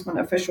enforcement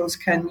officials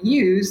can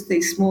use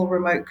these small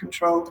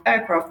remote-controlled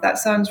aircraft? That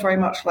sounds very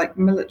much like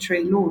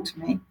military law to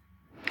me.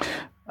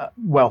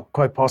 Well,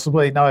 quite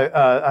possibly. Now,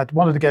 I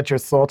wanted to get your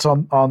thoughts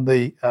on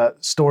the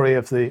story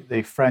of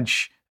the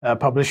French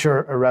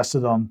publisher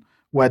arrested on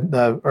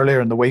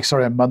earlier in the week,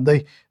 on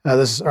Monday.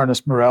 This is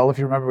Ernest Morel. If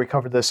you remember, we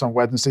covered this on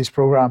Wednesday's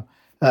program.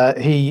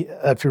 He,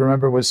 if you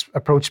remember, was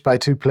approached by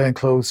two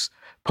plainclothes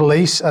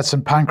police at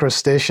St. Pancras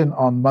station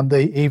on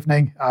Monday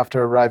evening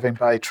after arriving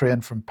by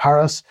train from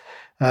Paris.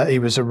 He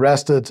was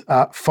arrested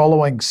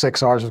following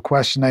 6 hours of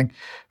questioning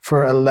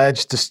for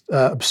alleged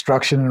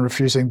obstruction and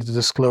refusing to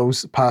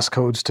disclose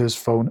passcodes to his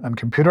phone and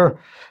computer.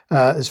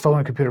 His phone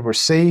and computer were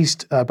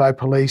seized by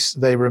police.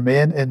 They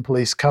remain in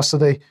police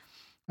custody.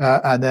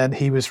 And then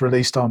he was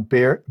released on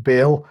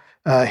bail.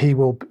 He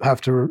will have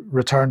to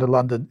return to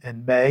London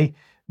in May.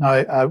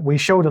 Now, we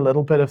showed a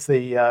little bit of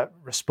the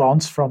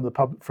response from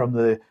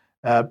the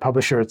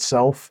publisher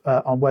itself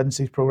on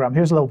Wednesday's program.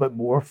 Here's a little bit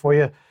more for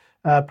you.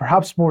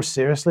 Perhaps more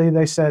seriously,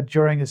 they said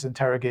during his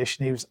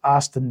interrogation, he was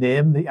asked to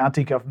name the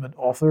anti-government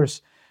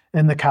authors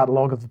in the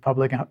catalogue of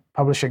the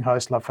publishing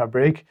house La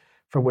Fabrique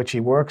for which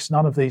he works.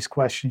 None of these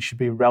questions should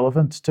be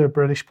relevant to a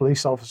British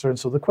police officer. And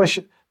so the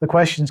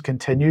questions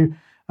continue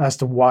as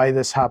to why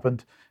this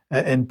happened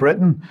in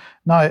Britain.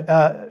 Now,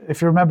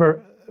 if you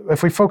remember,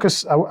 if we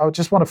focus, I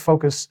just want to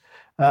focus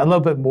a little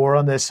bit more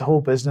on this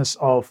whole business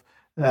of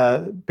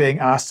being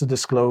asked to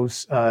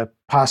disclose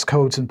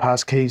passcodes and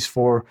passkeys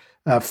for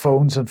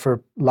phones and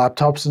for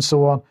laptops and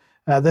so on.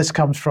 This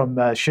comes from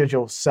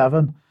Schedule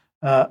 7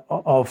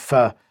 of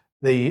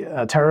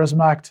the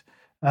Terrorism Act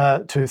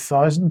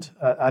 2000,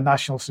 a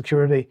national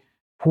security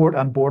port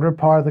and border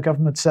power, the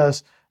government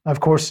says. Of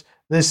course,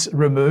 this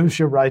removes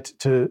your right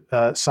to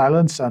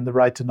silence and the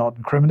right to not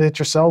incriminate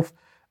yourself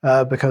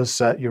because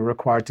you're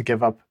required to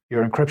give up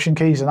your encryption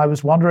keys. And I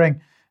was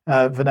wondering,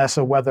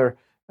 Vanessa, whether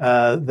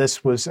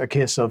this was a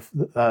case of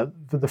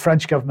the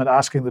French government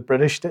asking the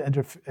British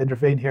to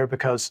intervene here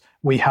because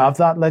we have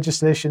that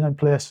legislation in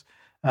place.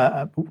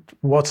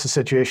 What's the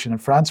situation in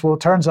France? Well,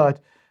 it turns out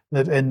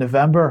that in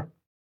November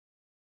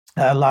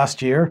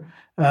last year,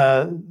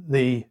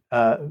 the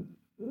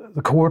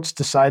courts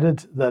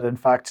decided that, in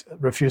fact,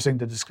 refusing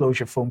to disclose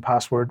your phone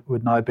password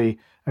would now be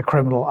a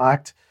criminal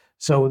act.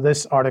 So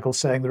this article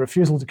saying the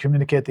refusal to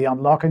communicate the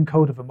unlocking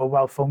code of a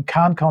mobile phone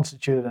can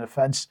constitute an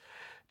offence.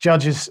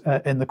 Judges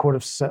in the Court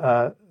of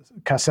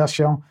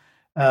Cassation,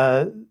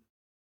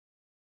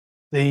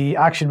 the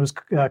action was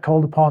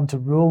called upon to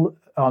rule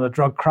on a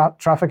drug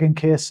trafficking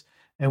case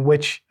in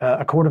which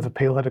a court of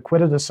appeal had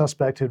acquitted a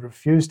suspect who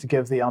refused to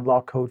give the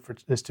unlock code for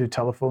his two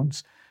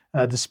telephones,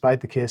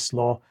 despite the case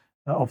law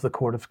of the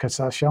Court of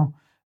Cassation.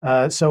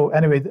 So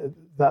anyway,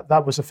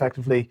 that was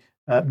effectively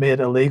made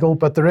illegal.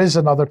 But there is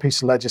another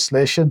piece of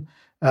legislation,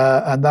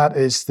 and that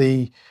is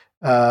the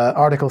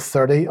Article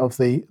 30 of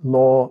the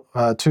law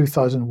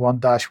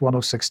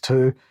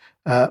 2001-1062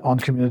 on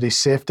community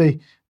safety.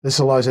 This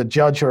allows a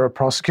judge or a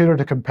prosecutor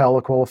to compel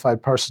a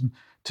qualified person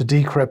to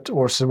decrypt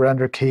or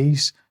surrender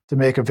keys to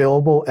make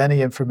available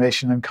any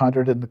information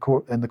encountered in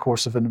the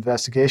course of an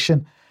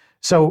investigation.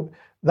 So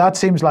that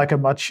seems like a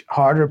much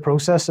harder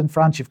process in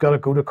France. You've got to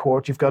go to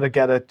court. You've got to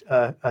get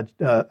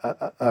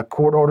a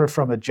court order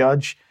from a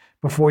judge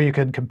before you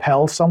can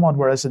compel someone,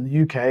 whereas in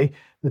the UK,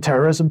 the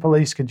terrorism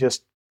police can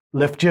just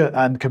lift you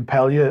and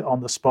compel you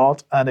on the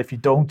spot. And if you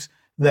don't,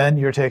 then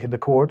you're taken to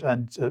court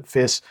and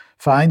face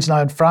fines.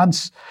 Now in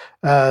France,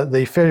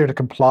 the failure to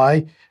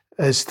comply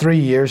is 3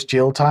 years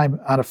jail time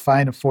and a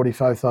fine of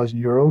 45,000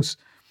 euros.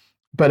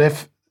 But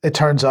if it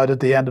turns out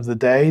at the end of the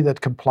day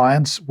that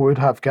compliance would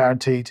have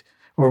guaranteed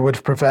or would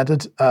have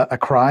prevented a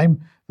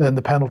crime, then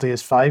the penalty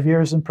is 5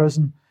 years in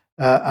prison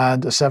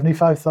and a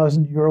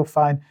 75,000 euro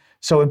fine.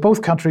 So in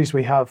both countries,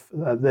 we have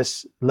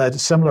this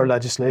similar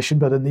legislation,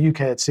 but in the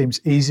UK, it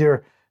seems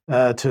easier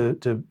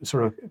to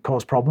sort of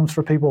cause problems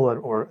for people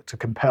or to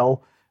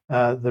compel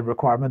the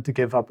requirement to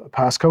give up a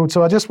passcode.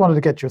 So I just wanted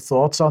to get your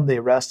thoughts on the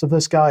arrest of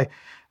this guy.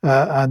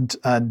 And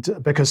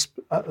because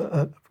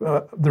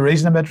the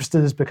reason I'm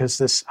interested is because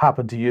this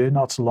happened to you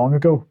not so long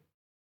ago.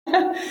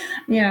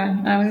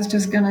 Yeah, I was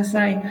just going to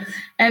say.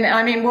 And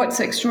I mean, what's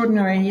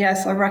extraordinary,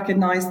 yes, I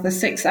recognize the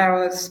 6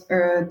 hours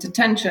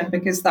detention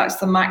because that's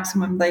the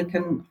maximum they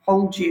can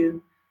hold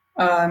you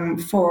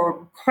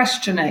for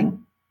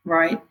questioning,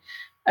 right?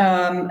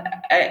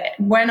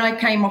 When I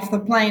came off the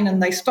plane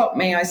and they stopped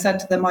me, I said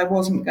to them I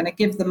wasn't going to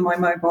give them my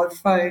mobile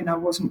phone. I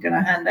wasn't going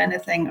to hand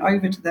anything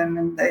over to them.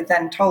 And they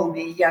then told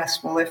me,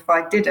 yes, well, if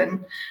I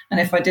didn't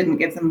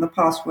give them the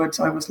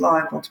passwords, I was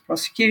liable to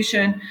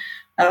prosecution.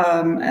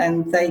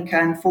 And they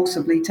can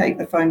forcibly take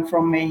the phone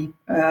from me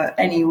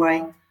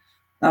anyway.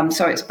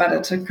 So it's better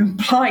to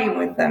comply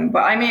with them.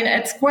 But I mean,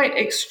 it's quite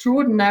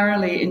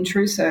extraordinarily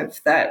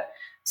intrusive that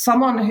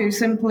someone who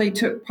simply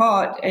took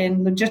part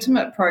in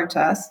legitimate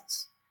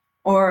protests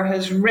or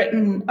has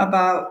written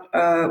about,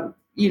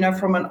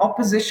 from an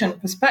opposition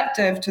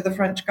perspective to the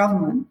French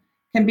government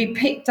can be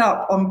picked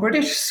up on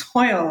British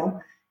soil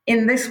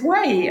in this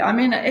way. I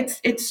mean, it's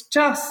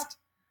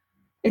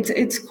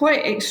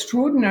quite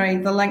extraordinary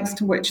the lengths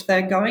to which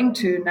they're going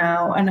to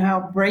now and how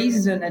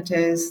brazen it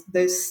is,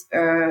 this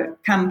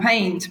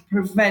campaign to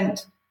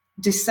prevent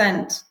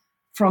dissent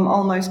from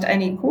almost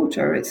any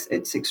quarter.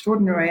 It's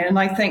extraordinary. And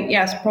I think,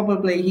 yes,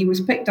 probably he was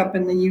picked up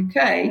in the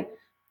UK,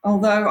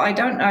 although I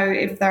don't know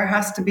if there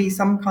has to be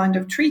some kind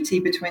of treaty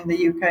between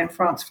the UK and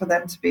France for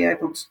them to be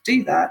able to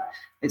do that.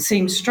 It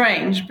seems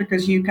strange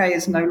because UK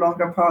is no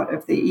longer part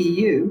of the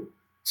EU.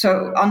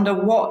 So under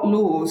what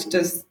laws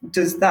does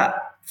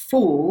that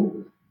fall,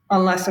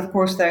 unless, of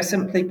course, they're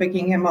simply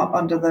picking him up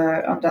under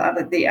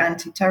the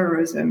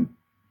anti-terrorism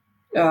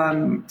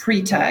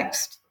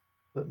pretext?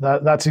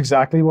 That's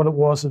exactly what it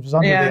was. It was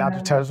under the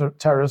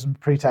anti-terrorism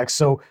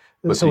pretext.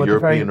 But the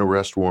European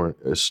arrest warrant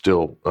is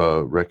still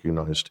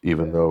recognized,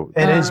 even though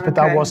it is. But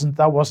that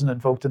wasn't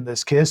invoked in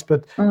this case.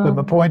 But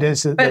my point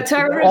is that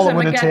terrorism all it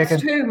would have against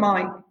taken. Who,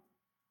 Mike?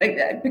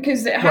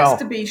 Because it has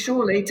to be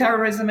surely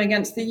terrorism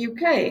against the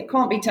UK. It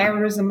can't be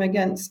terrorism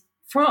against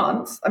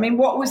France. I mean,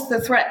 what was the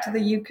threat to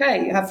the UK?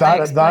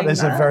 That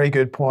is a very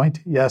good point.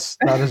 Yes,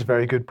 that is a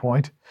very good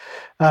point.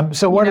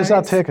 So where does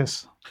that take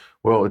us?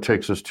 Well, it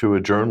takes us to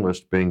a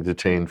journalist being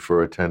detained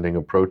for attending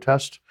a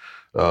protest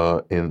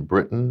in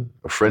Britain,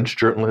 a French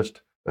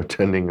journalist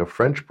attending a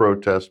French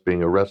protest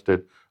being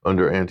arrested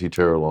under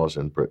anti-terror laws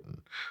in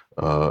Britain.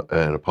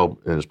 And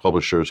his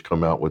publishers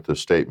come out with the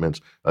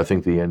statements. I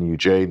think the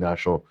NUJ,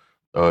 National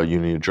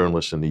Union of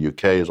Journalists in the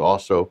UK, has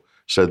also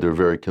said they're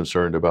very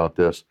concerned about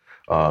this.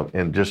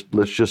 And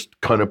let's just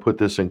kind of put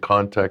this in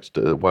context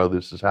while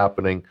this is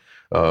happening.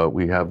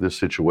 We have this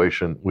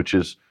situation which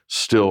is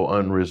still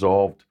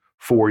unresolved.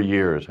 4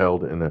 years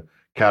held in a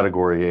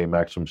Category A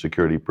maximum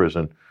security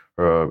prison,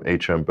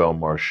 HM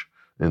Belmarsh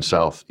in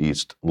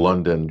southeast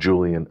London,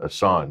 Julian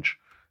Assange.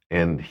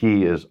 And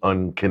he is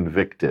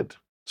unconvicted.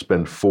 It's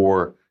been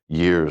 4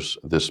 years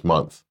this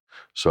month.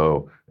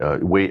 So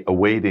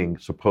awaiting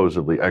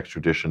supposedly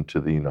extradition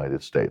to the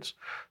United States.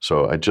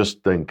 So I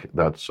just think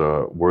that's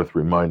worth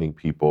reminding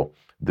people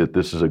that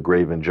this is a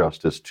grave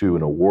injustice to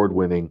an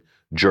award-winning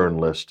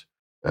journalist,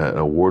 an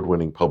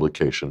award-winning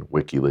publication,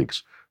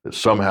 WikiLeaks, that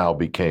somehow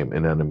became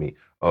an enemy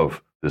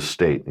of the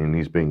state, and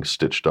he's being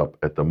stitched up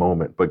at the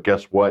moment. But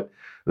guess what?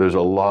 There's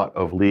a lot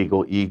of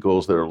legal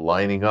eagles that are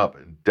lining up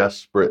and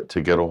desperate to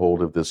get a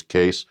hold of this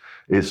case.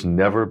 It's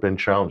never been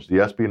challenged.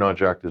 The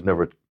Espionage Act has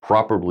never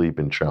properly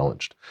been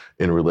challenged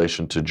in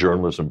relation to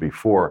journalism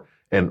before.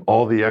 And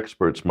all the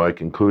experts,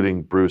 Mike,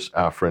 including Bruce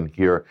Afrin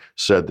here,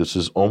 said this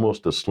is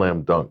almost a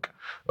slam dunk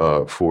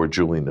for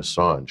Julian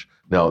Assange.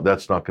 Now,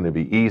 that's not going to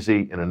be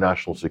easy in a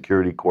national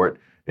security court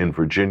in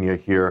Virginia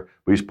here,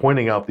 but he's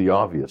pointing out the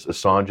obvious.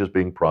 Assange is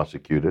being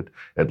prosecuted,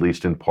 at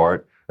least in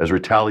part, as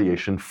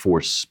retaliation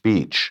for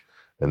speech,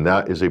 and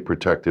that is a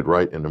protected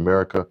right in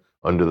America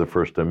under the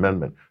First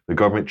Amendment. The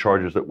government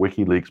charges that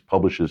WikiLeaks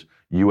publishes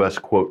U.S.,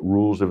 quote,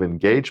 rules of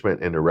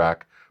engagement in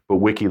Iraq, but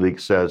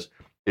WikiLeaks says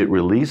it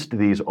released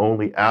these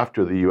only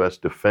after the U.S.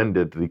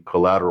 defended the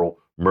collateral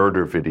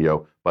murder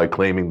video by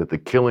claiming that the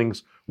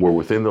killings were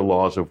within the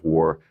laws of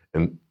war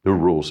and the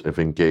rules of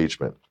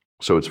engagement.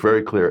 So it's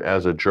very clear,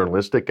 as a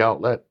journalistic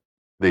outlet,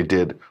 they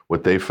did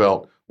what they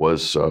felt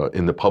was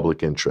in the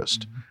public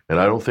interest. Mm-hmm. And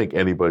I don't think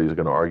anybody's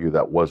going to argue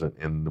that wasn't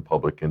in the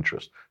public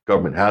interest.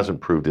 Government hasn't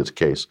proved its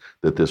case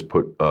that this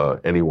put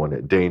anyone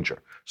at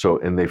danger. So,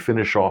 and they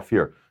finish off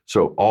here.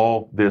 So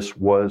all this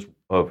was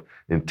of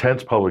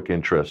intense public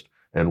interest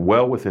and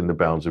well within the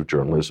bounds of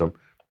journalism,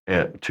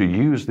 and to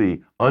use the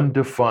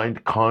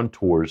undefined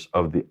contours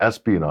of the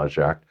Espionage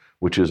Act,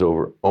 which is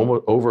over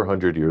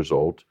 100 years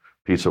old,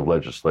 piece of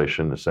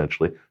legislation,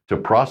 essentially, to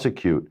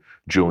prosecute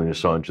Julian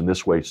Assange in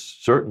this way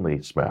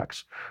certainly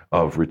smacks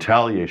of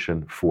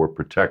retaliation for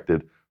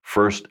protected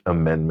First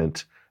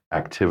Amendment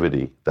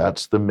activity.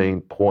 That's the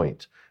main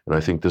point. And I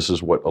think this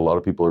is what a lot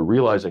of people are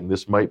realizing.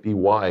 This might be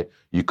why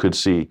you could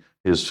see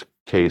his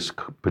case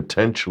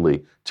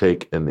potentially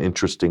take an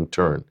interesting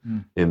turn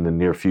in the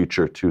near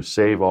future to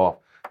save off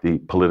the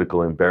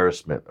political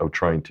embarrassment of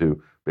trying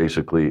to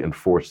basically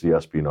enforce the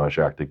Espionage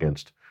Act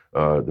against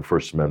the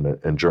First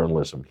Amendment and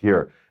journalism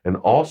here. And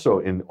also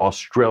in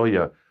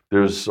Australia,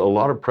 there's a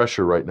lot of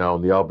pressure right now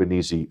in the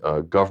Albanese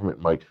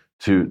government, Mike,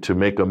 to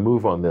make a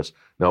move on this.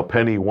 Now,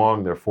 Penny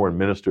Wong, their foreign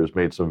minister, has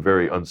made some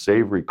very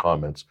unsavory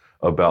comments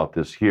about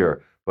this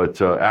here. But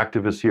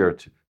activists here,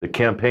 the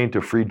campaign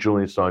to free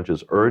Julian Assange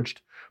has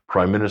urged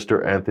Prime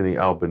Minister Anthony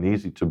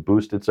Albanese to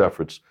boost its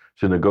efforts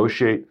to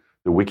negotiate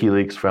the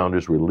WikiLeaks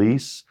founder's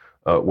release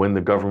when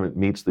the government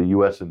meets the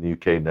U.S. and the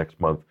U.K. next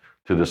month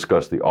to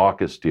discuss the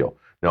AUKUS deal.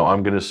 Now,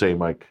 I'm going to say,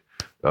 Mike,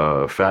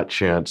 fat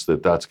chance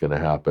that that's going to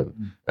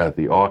happen at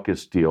the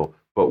AUKUS deal.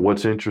 But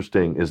what's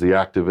interesting is the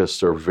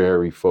activists are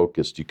very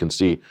focused. You can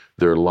see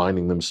they're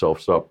lining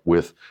themselves up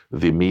with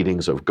the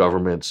meetings of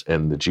governments,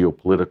 and the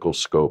geopolitical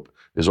scope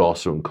is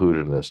also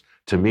included in this.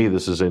 To me,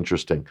 this is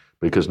interesting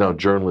because now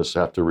journalists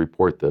have to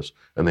report this,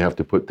 and they have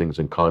to put things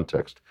in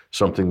context.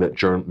 Something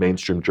that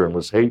mainstream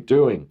journalists hate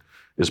doing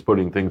is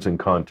putting things in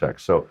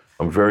context. So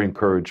I'm very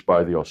encouraged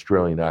by the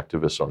Australian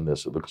activists on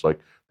this. It looks like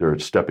they're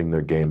stepping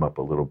their game up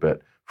a little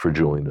bit for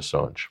Julian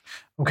Assange.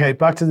 Okay,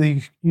 back to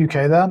the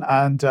UK then,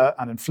 and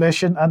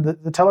inflation. And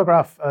the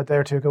Telegraph a day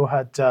or two ago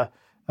had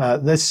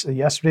this,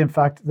 yesterday in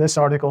fact, this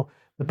article,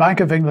 "The Bank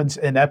of England's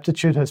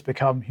ineptitude has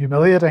become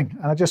humiliating."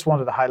 And I just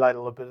wanted to highlight a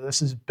little bit of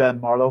this. Is Ben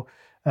Marlow,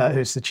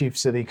 who's the chief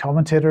city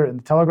commentator in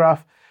the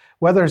Telegraph.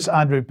 Whether it's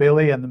Andrew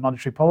Beeley and the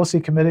Monetary Policy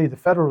Committee, the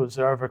Federal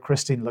Reserve, or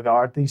Christine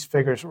Lagarde, these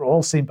figures are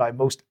all seen by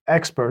most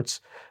experts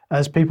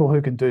as people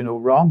who can do no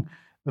wrong.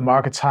 The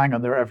markets hang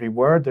on their every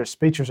word. Their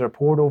speeches are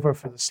pored over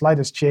for the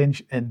slightest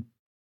change in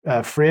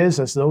phrase,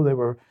 as though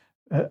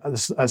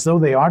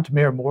they aren't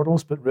mere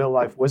mortals, but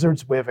real-life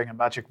wizards waving a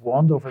magic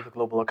wand over the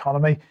global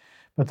economy.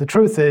 But the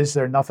truth is,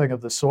 they're nothing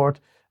of the sort,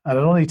 and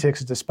it only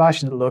takes a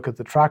dispassionate look at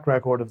the track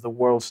record of the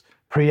world's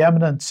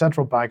preeminent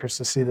central bankers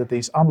to see that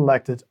these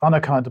unelected,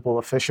 unaccountable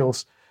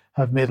officials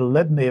have made a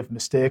litany of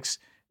mistakes.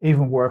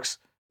 Even worse,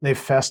 they've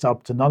fessed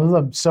up to none of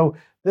them. So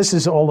this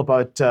is all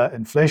about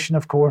inflation,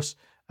 of course.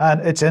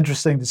 And it's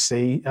interesting to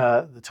see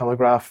the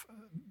Telegraph,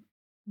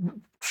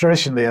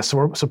 traditionally a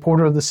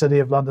supporter of the City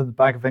of London, the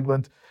Bank of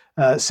England,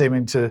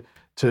 seeming to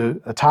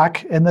to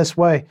attack in this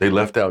way. They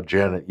left out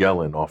Janet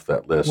Yellen off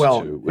that list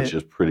too, which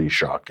is pretty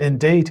shocking.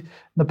 Indeed.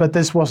 But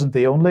this wasn't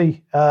the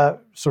only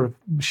sort of,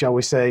 shall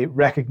we say,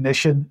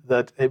 recognition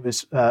that it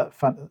was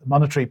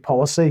monetary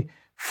policy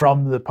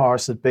from the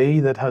powers that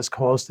be that has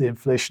caused the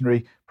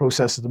inflationary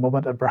process at the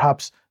moment, and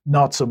perhaps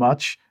not so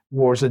much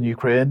wars in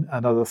Ukraine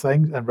and other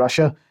things, and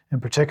Russia in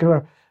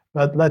particular.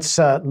 But let's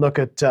look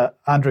at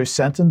Andrew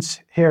Sentence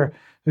here,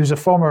 who's a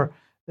former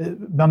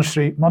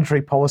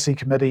Monetary Policy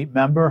Committee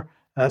member.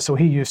 So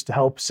he used to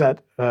help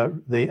set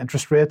the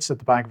interest rates at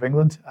the Bank of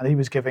England, and he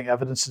was giving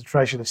evidence to the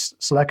Treasury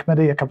Select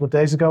Committee a couple of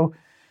days ago.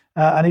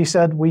 And he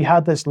said, we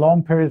had this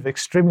long period of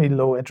extremely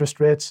low interest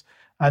rates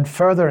and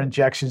further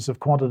injections of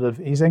quantitative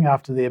easing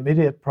after the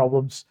immediate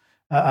problems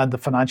and the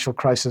financial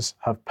crisis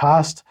have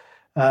passed.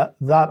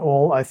 That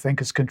all, I think,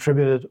 has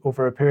contributed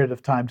over a period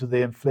of time to the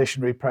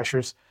inflationary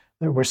pressures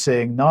that we're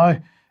seeing now.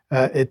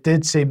 It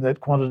did seem that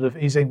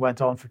quantitative easing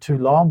went on for too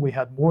long. We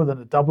had more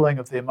than a doubling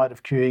of the amount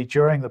of QE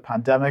during the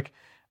pandemic,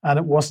 and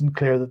it wasn't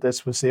clear that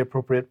this was the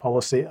appropriate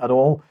policy at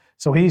all.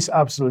 So he's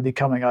absolutely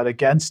coming out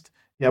against,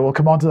 we'll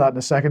come on to that in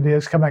a second.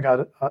 He's coming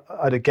out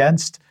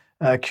against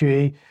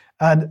QE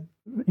and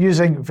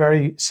using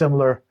very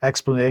similar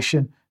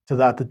explanation to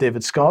that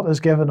David Scott has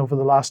given over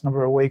the last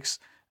number of weeks.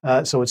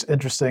 So it's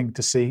interesting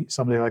to see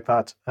somebody like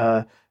that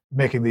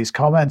making these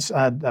comments.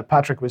 And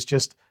Patrick was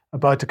just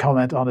about to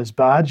comment on his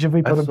badge. If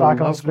we put it back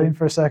on the screen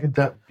for a second.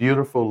 That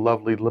beautiful,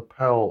 lovely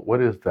lapel.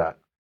 What is that?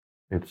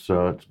 It's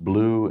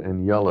blue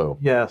and yellow.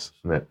 Yes.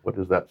 Isn't it? What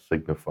does that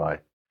signify?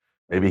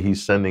 Maybe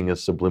he's sending a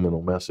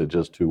subliminal message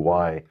as to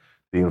why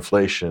the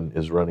inflation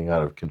is running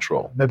out of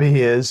control. Maybe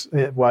he is.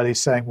 While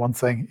he's saying one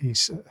thing,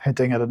 he's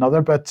hinting at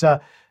another. But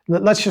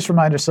let's just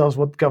remind ourselves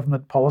what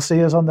government policy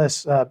is on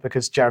this,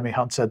 because Jeremy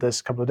Hunt said this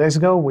a couple of days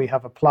ago. We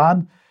have a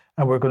plan,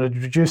 and we're going to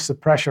reduce the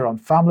pressure on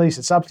families.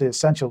 It's absolutely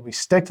essential we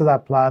stick to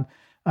that plan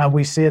and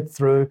we see it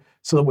through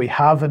so that we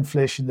have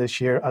inflation this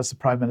year, as the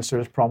Prime Minister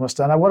has promised.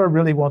 And what I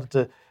really wanted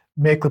to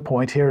make the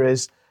point here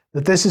is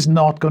that this is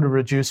not going to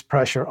reduce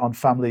pressure on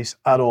families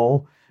at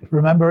all.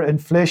 Remember,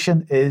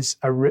 inflation is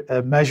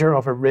a measure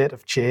of a rate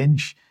of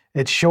change.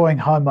 It's showing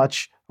how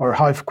much or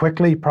how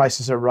quickly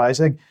prices are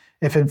rising.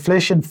 If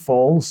inflation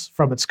falls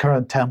from its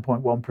current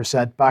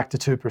 10.1% back to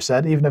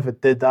 2%, even if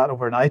it did that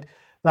overnight,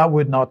 that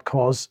would not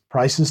cause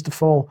prices to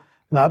fall.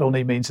 That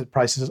only means that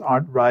prices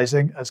aren't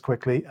rising as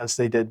quickly as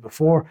they did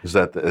before.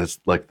 It's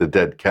like the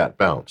dead cat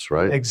bounce,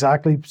 right?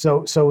 Exactly.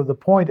 So the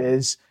point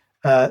is,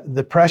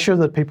 the pressure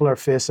that people are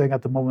facing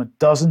at the moment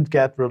doesn't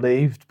get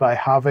relieved by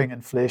having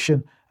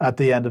inflation at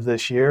the end of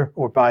this year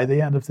or by the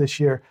end of this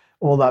year.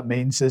 All that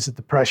means is that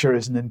the pressure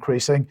isn't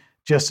increasing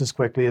just as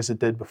quickly as it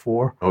did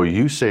before. Oh,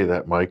 you say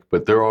that, Mike,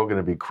 but they're all going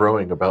to be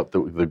crowing about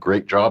the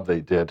great job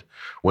they did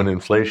when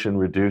inflation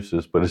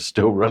reduces, but it's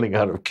still running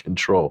out of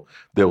control.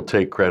 They'll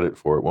take credit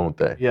for it, won't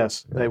they?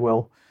 Yes, they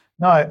will.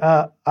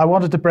 Now, I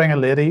wanted to bring a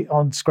lady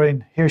on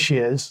screen. Here she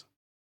is.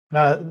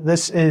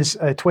 This is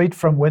a tweet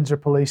from Windsor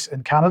Police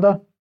in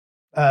Canada.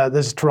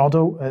 This is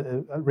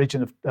Toronto, a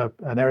region of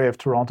an area of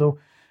Toronto,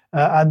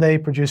 and they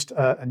produced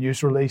a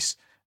news release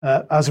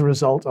as a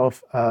result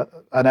of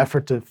an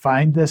effort to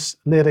find this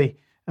lady.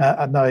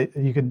 And now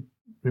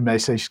we may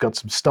say she's got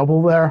some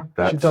stubble there.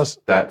 She does.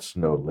 That's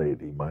no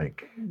lady,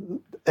 Mike.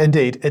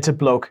 Indeed, it's a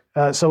bloke.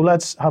 So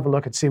let's have a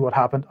look and see what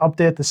happened.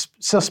 Update: the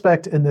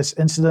suspect in this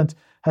incident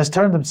has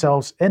turned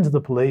themselves into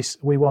the police.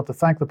 We want to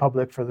thank the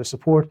public for their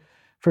support,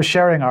 for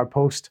sharing our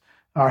post.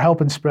 Our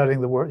help in spreading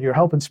the word, your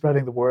help in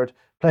spreading the word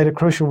played a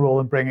crucial role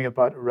in bringing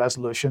about a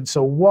resolution.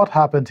 So what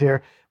happened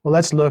here? Well,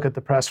 let's look at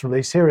the press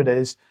release. Here it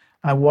is,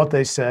 and what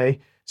they say.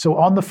 So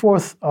on the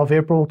 4th of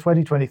April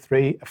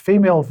 2023, a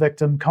female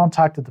victim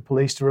contacted the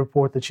police to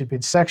report that she'd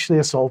been sexually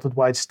assaulted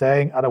while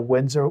staying at a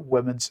Windsor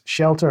women's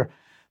shelter.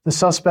 The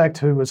suspect,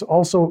 who was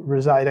also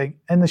residing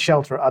in the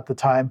shelter at the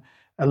time,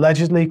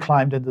 allegedly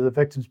climbed into the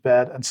victim's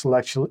bed and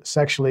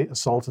sexually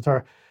assaulted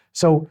her.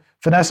 So,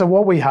 Vanessa,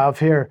 what we have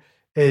here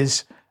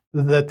is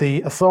that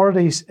the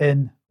authorities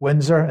in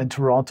Windsor and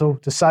Toronto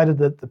decided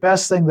that the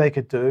best thing they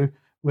could do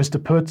was to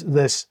put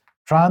this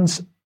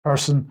trans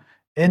person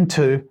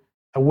into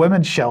a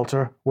women's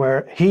shelter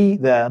where he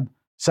then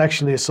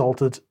sexually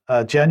assaulted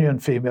a genuine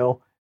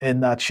female in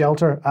that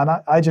shelter. And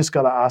I just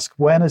got to ask,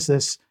 when is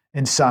this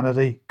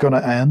insanity going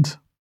to end?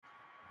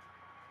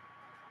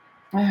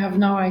 I have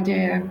no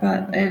idea,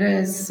 but it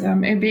is.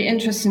 It'd be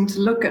interesting to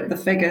look at the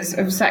figures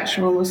of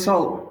sexual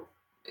assault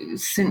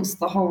since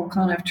the whole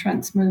kind of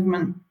trans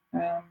movement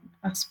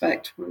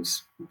aspect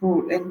was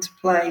brought into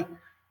play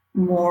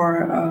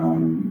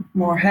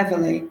more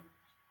heavily,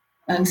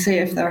 and see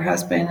if there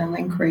has been an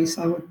increase.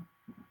 I would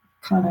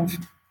kind of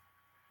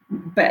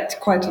bet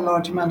quite a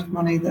large amount of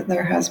money that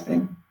there has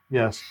been.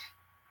 Yes.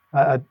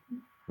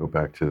 Go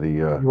back to the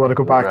you want to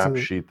go back to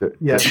the sheet.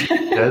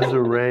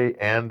 Desiree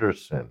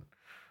Anderson,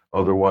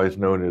 otherwise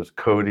known as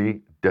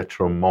Cody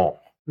Detremont.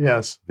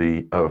 Yes.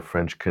 The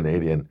French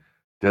Canadian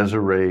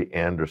Desiree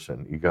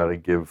Anderson. You got to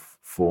give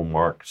full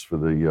marks for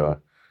the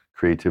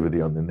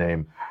creativity on the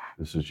name.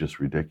 This is just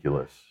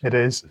ridiculous. It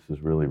is. This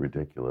is really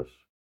ridiculous.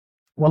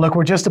 Well, look,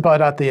 we're just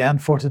about at the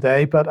end for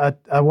today, but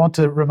I want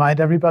to remind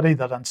everybody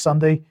that on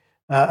Sunday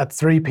at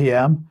 3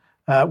 p.m.,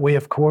 we,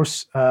 of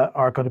course,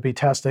 are going to be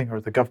testing, or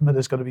the government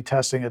is going to be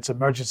testing its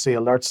emergency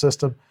alert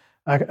system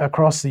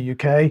across the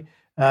UK.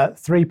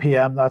 3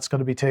 p.m., that's going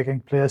to be taking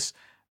place.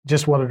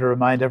 Just wanted to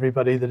remind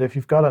everybody that if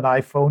you've got an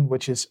iPhone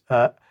which is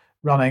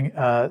running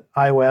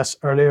iOS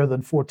earlier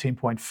than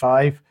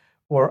 14.5,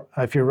 or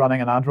if you're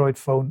running an Android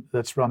phone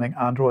that's running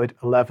Android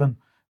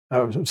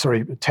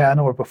 10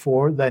 or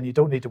before, then you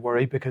don't need to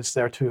worry because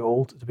they're too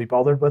old to be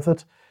bothered with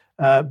it.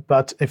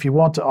 But if you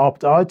want to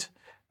opt out,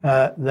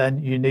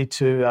 then you need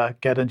to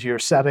get into your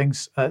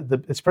settings.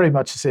 It's pretty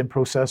much the same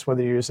process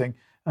whether you're using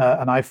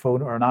an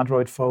iPhone or an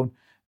Android phone.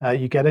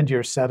 You get into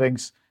your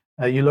settings,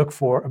 you look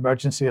for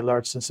emergency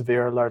alerts and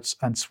severe alerts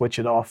and switch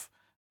it off,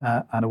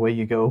 and away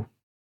you go.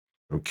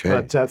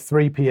 Okay. But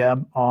 3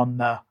 p.m.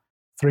 on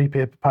 3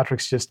 p.m.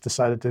 Patrick's just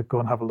decided to go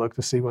and have a look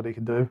to see what he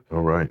can do.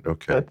 All right.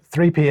 Okay. At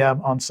 3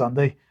 p.m. on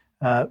Sunday.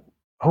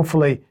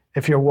 Hopefully,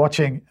 if you're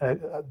watching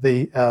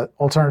the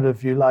Alternative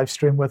View live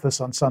stream with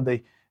us on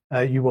Sunday,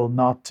 you will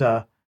not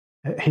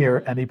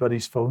hear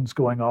anybody's phones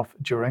going off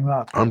during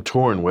that. I'm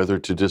torn whether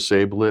to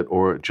disable it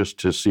or just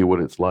to see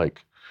what it's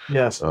like.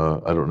 Yes.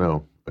 I don't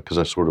know, because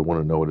I sort of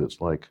want to know what it's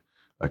like.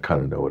 I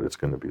kind of know what it's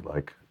going to be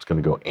like. It's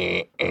going to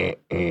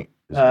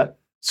go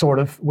Sort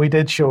of. We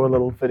did show a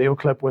little video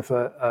clip with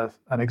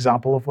an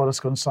example of what it's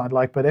going to sound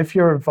like. But if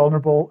you're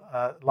vulnerable,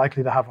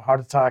 likely to have a heart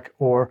attack,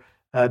 or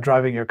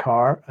driving your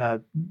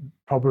car,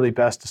 probably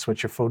best to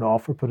switch your phone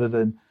off or put it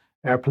in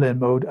airplane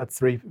mode at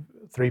 3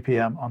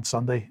 p.m. on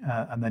Sunday,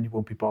 and then you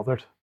won't be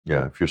bothered.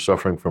 Yeah, if you're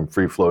suffering from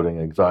free-floating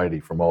anxiety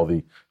from all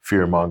the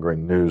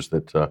fear-mongering news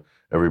that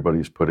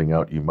everybody's putting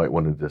out, you might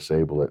want to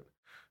disable it.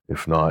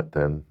 If not,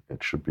 then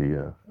it should be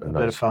a bit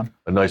of fun.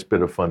 A nice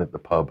bit of fun at the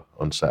pub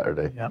on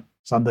Saturday. Yeah,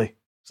 Sunday,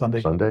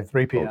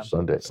 3 p.m. Oh,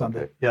 Sunday.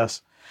 Sunday, okay.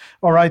 yes.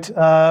 All right,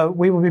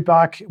 we will be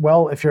back.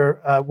 Well, if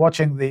you're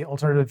watching the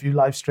Alternative View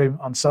live stream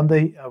on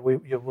Sunday,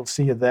 you will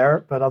see you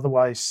there. But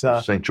otherwise...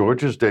 St.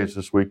 George's Day is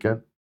this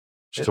weekend.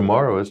 It's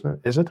tomorrow, isn't it?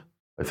 Is it?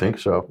 I think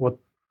so. What?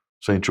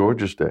 St.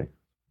 George's Day.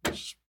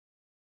 This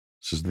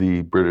is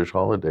the British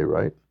holiday,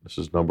 right? This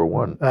is number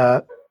one,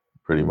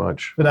 pretty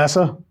much.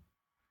 Vanessa?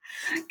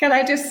 Can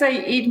I just say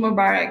Eid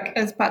Mubarak,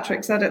 as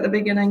Patrick said at the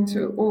beginning,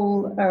 to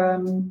all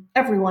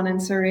everyone in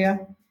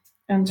Syria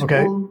and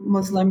to all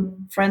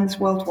Muslim friends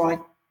worldwide.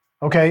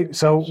 Okay,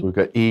 so we've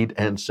got Eid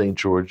and St.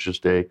 George's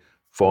Day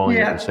falling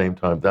at the same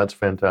time. That's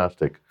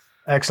fantastic.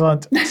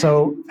 Excellent.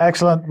 So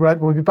excellent. Right,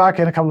 we'll be back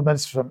in a couple of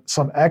minutes for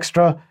some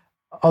extra.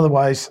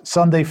 Otherwise,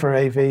 Sunday for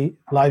AV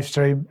live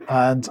stream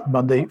and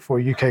Monday for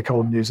UK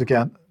Column News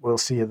again. We'll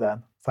see you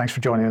then. Thanks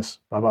for joining us.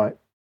 Bye-bye.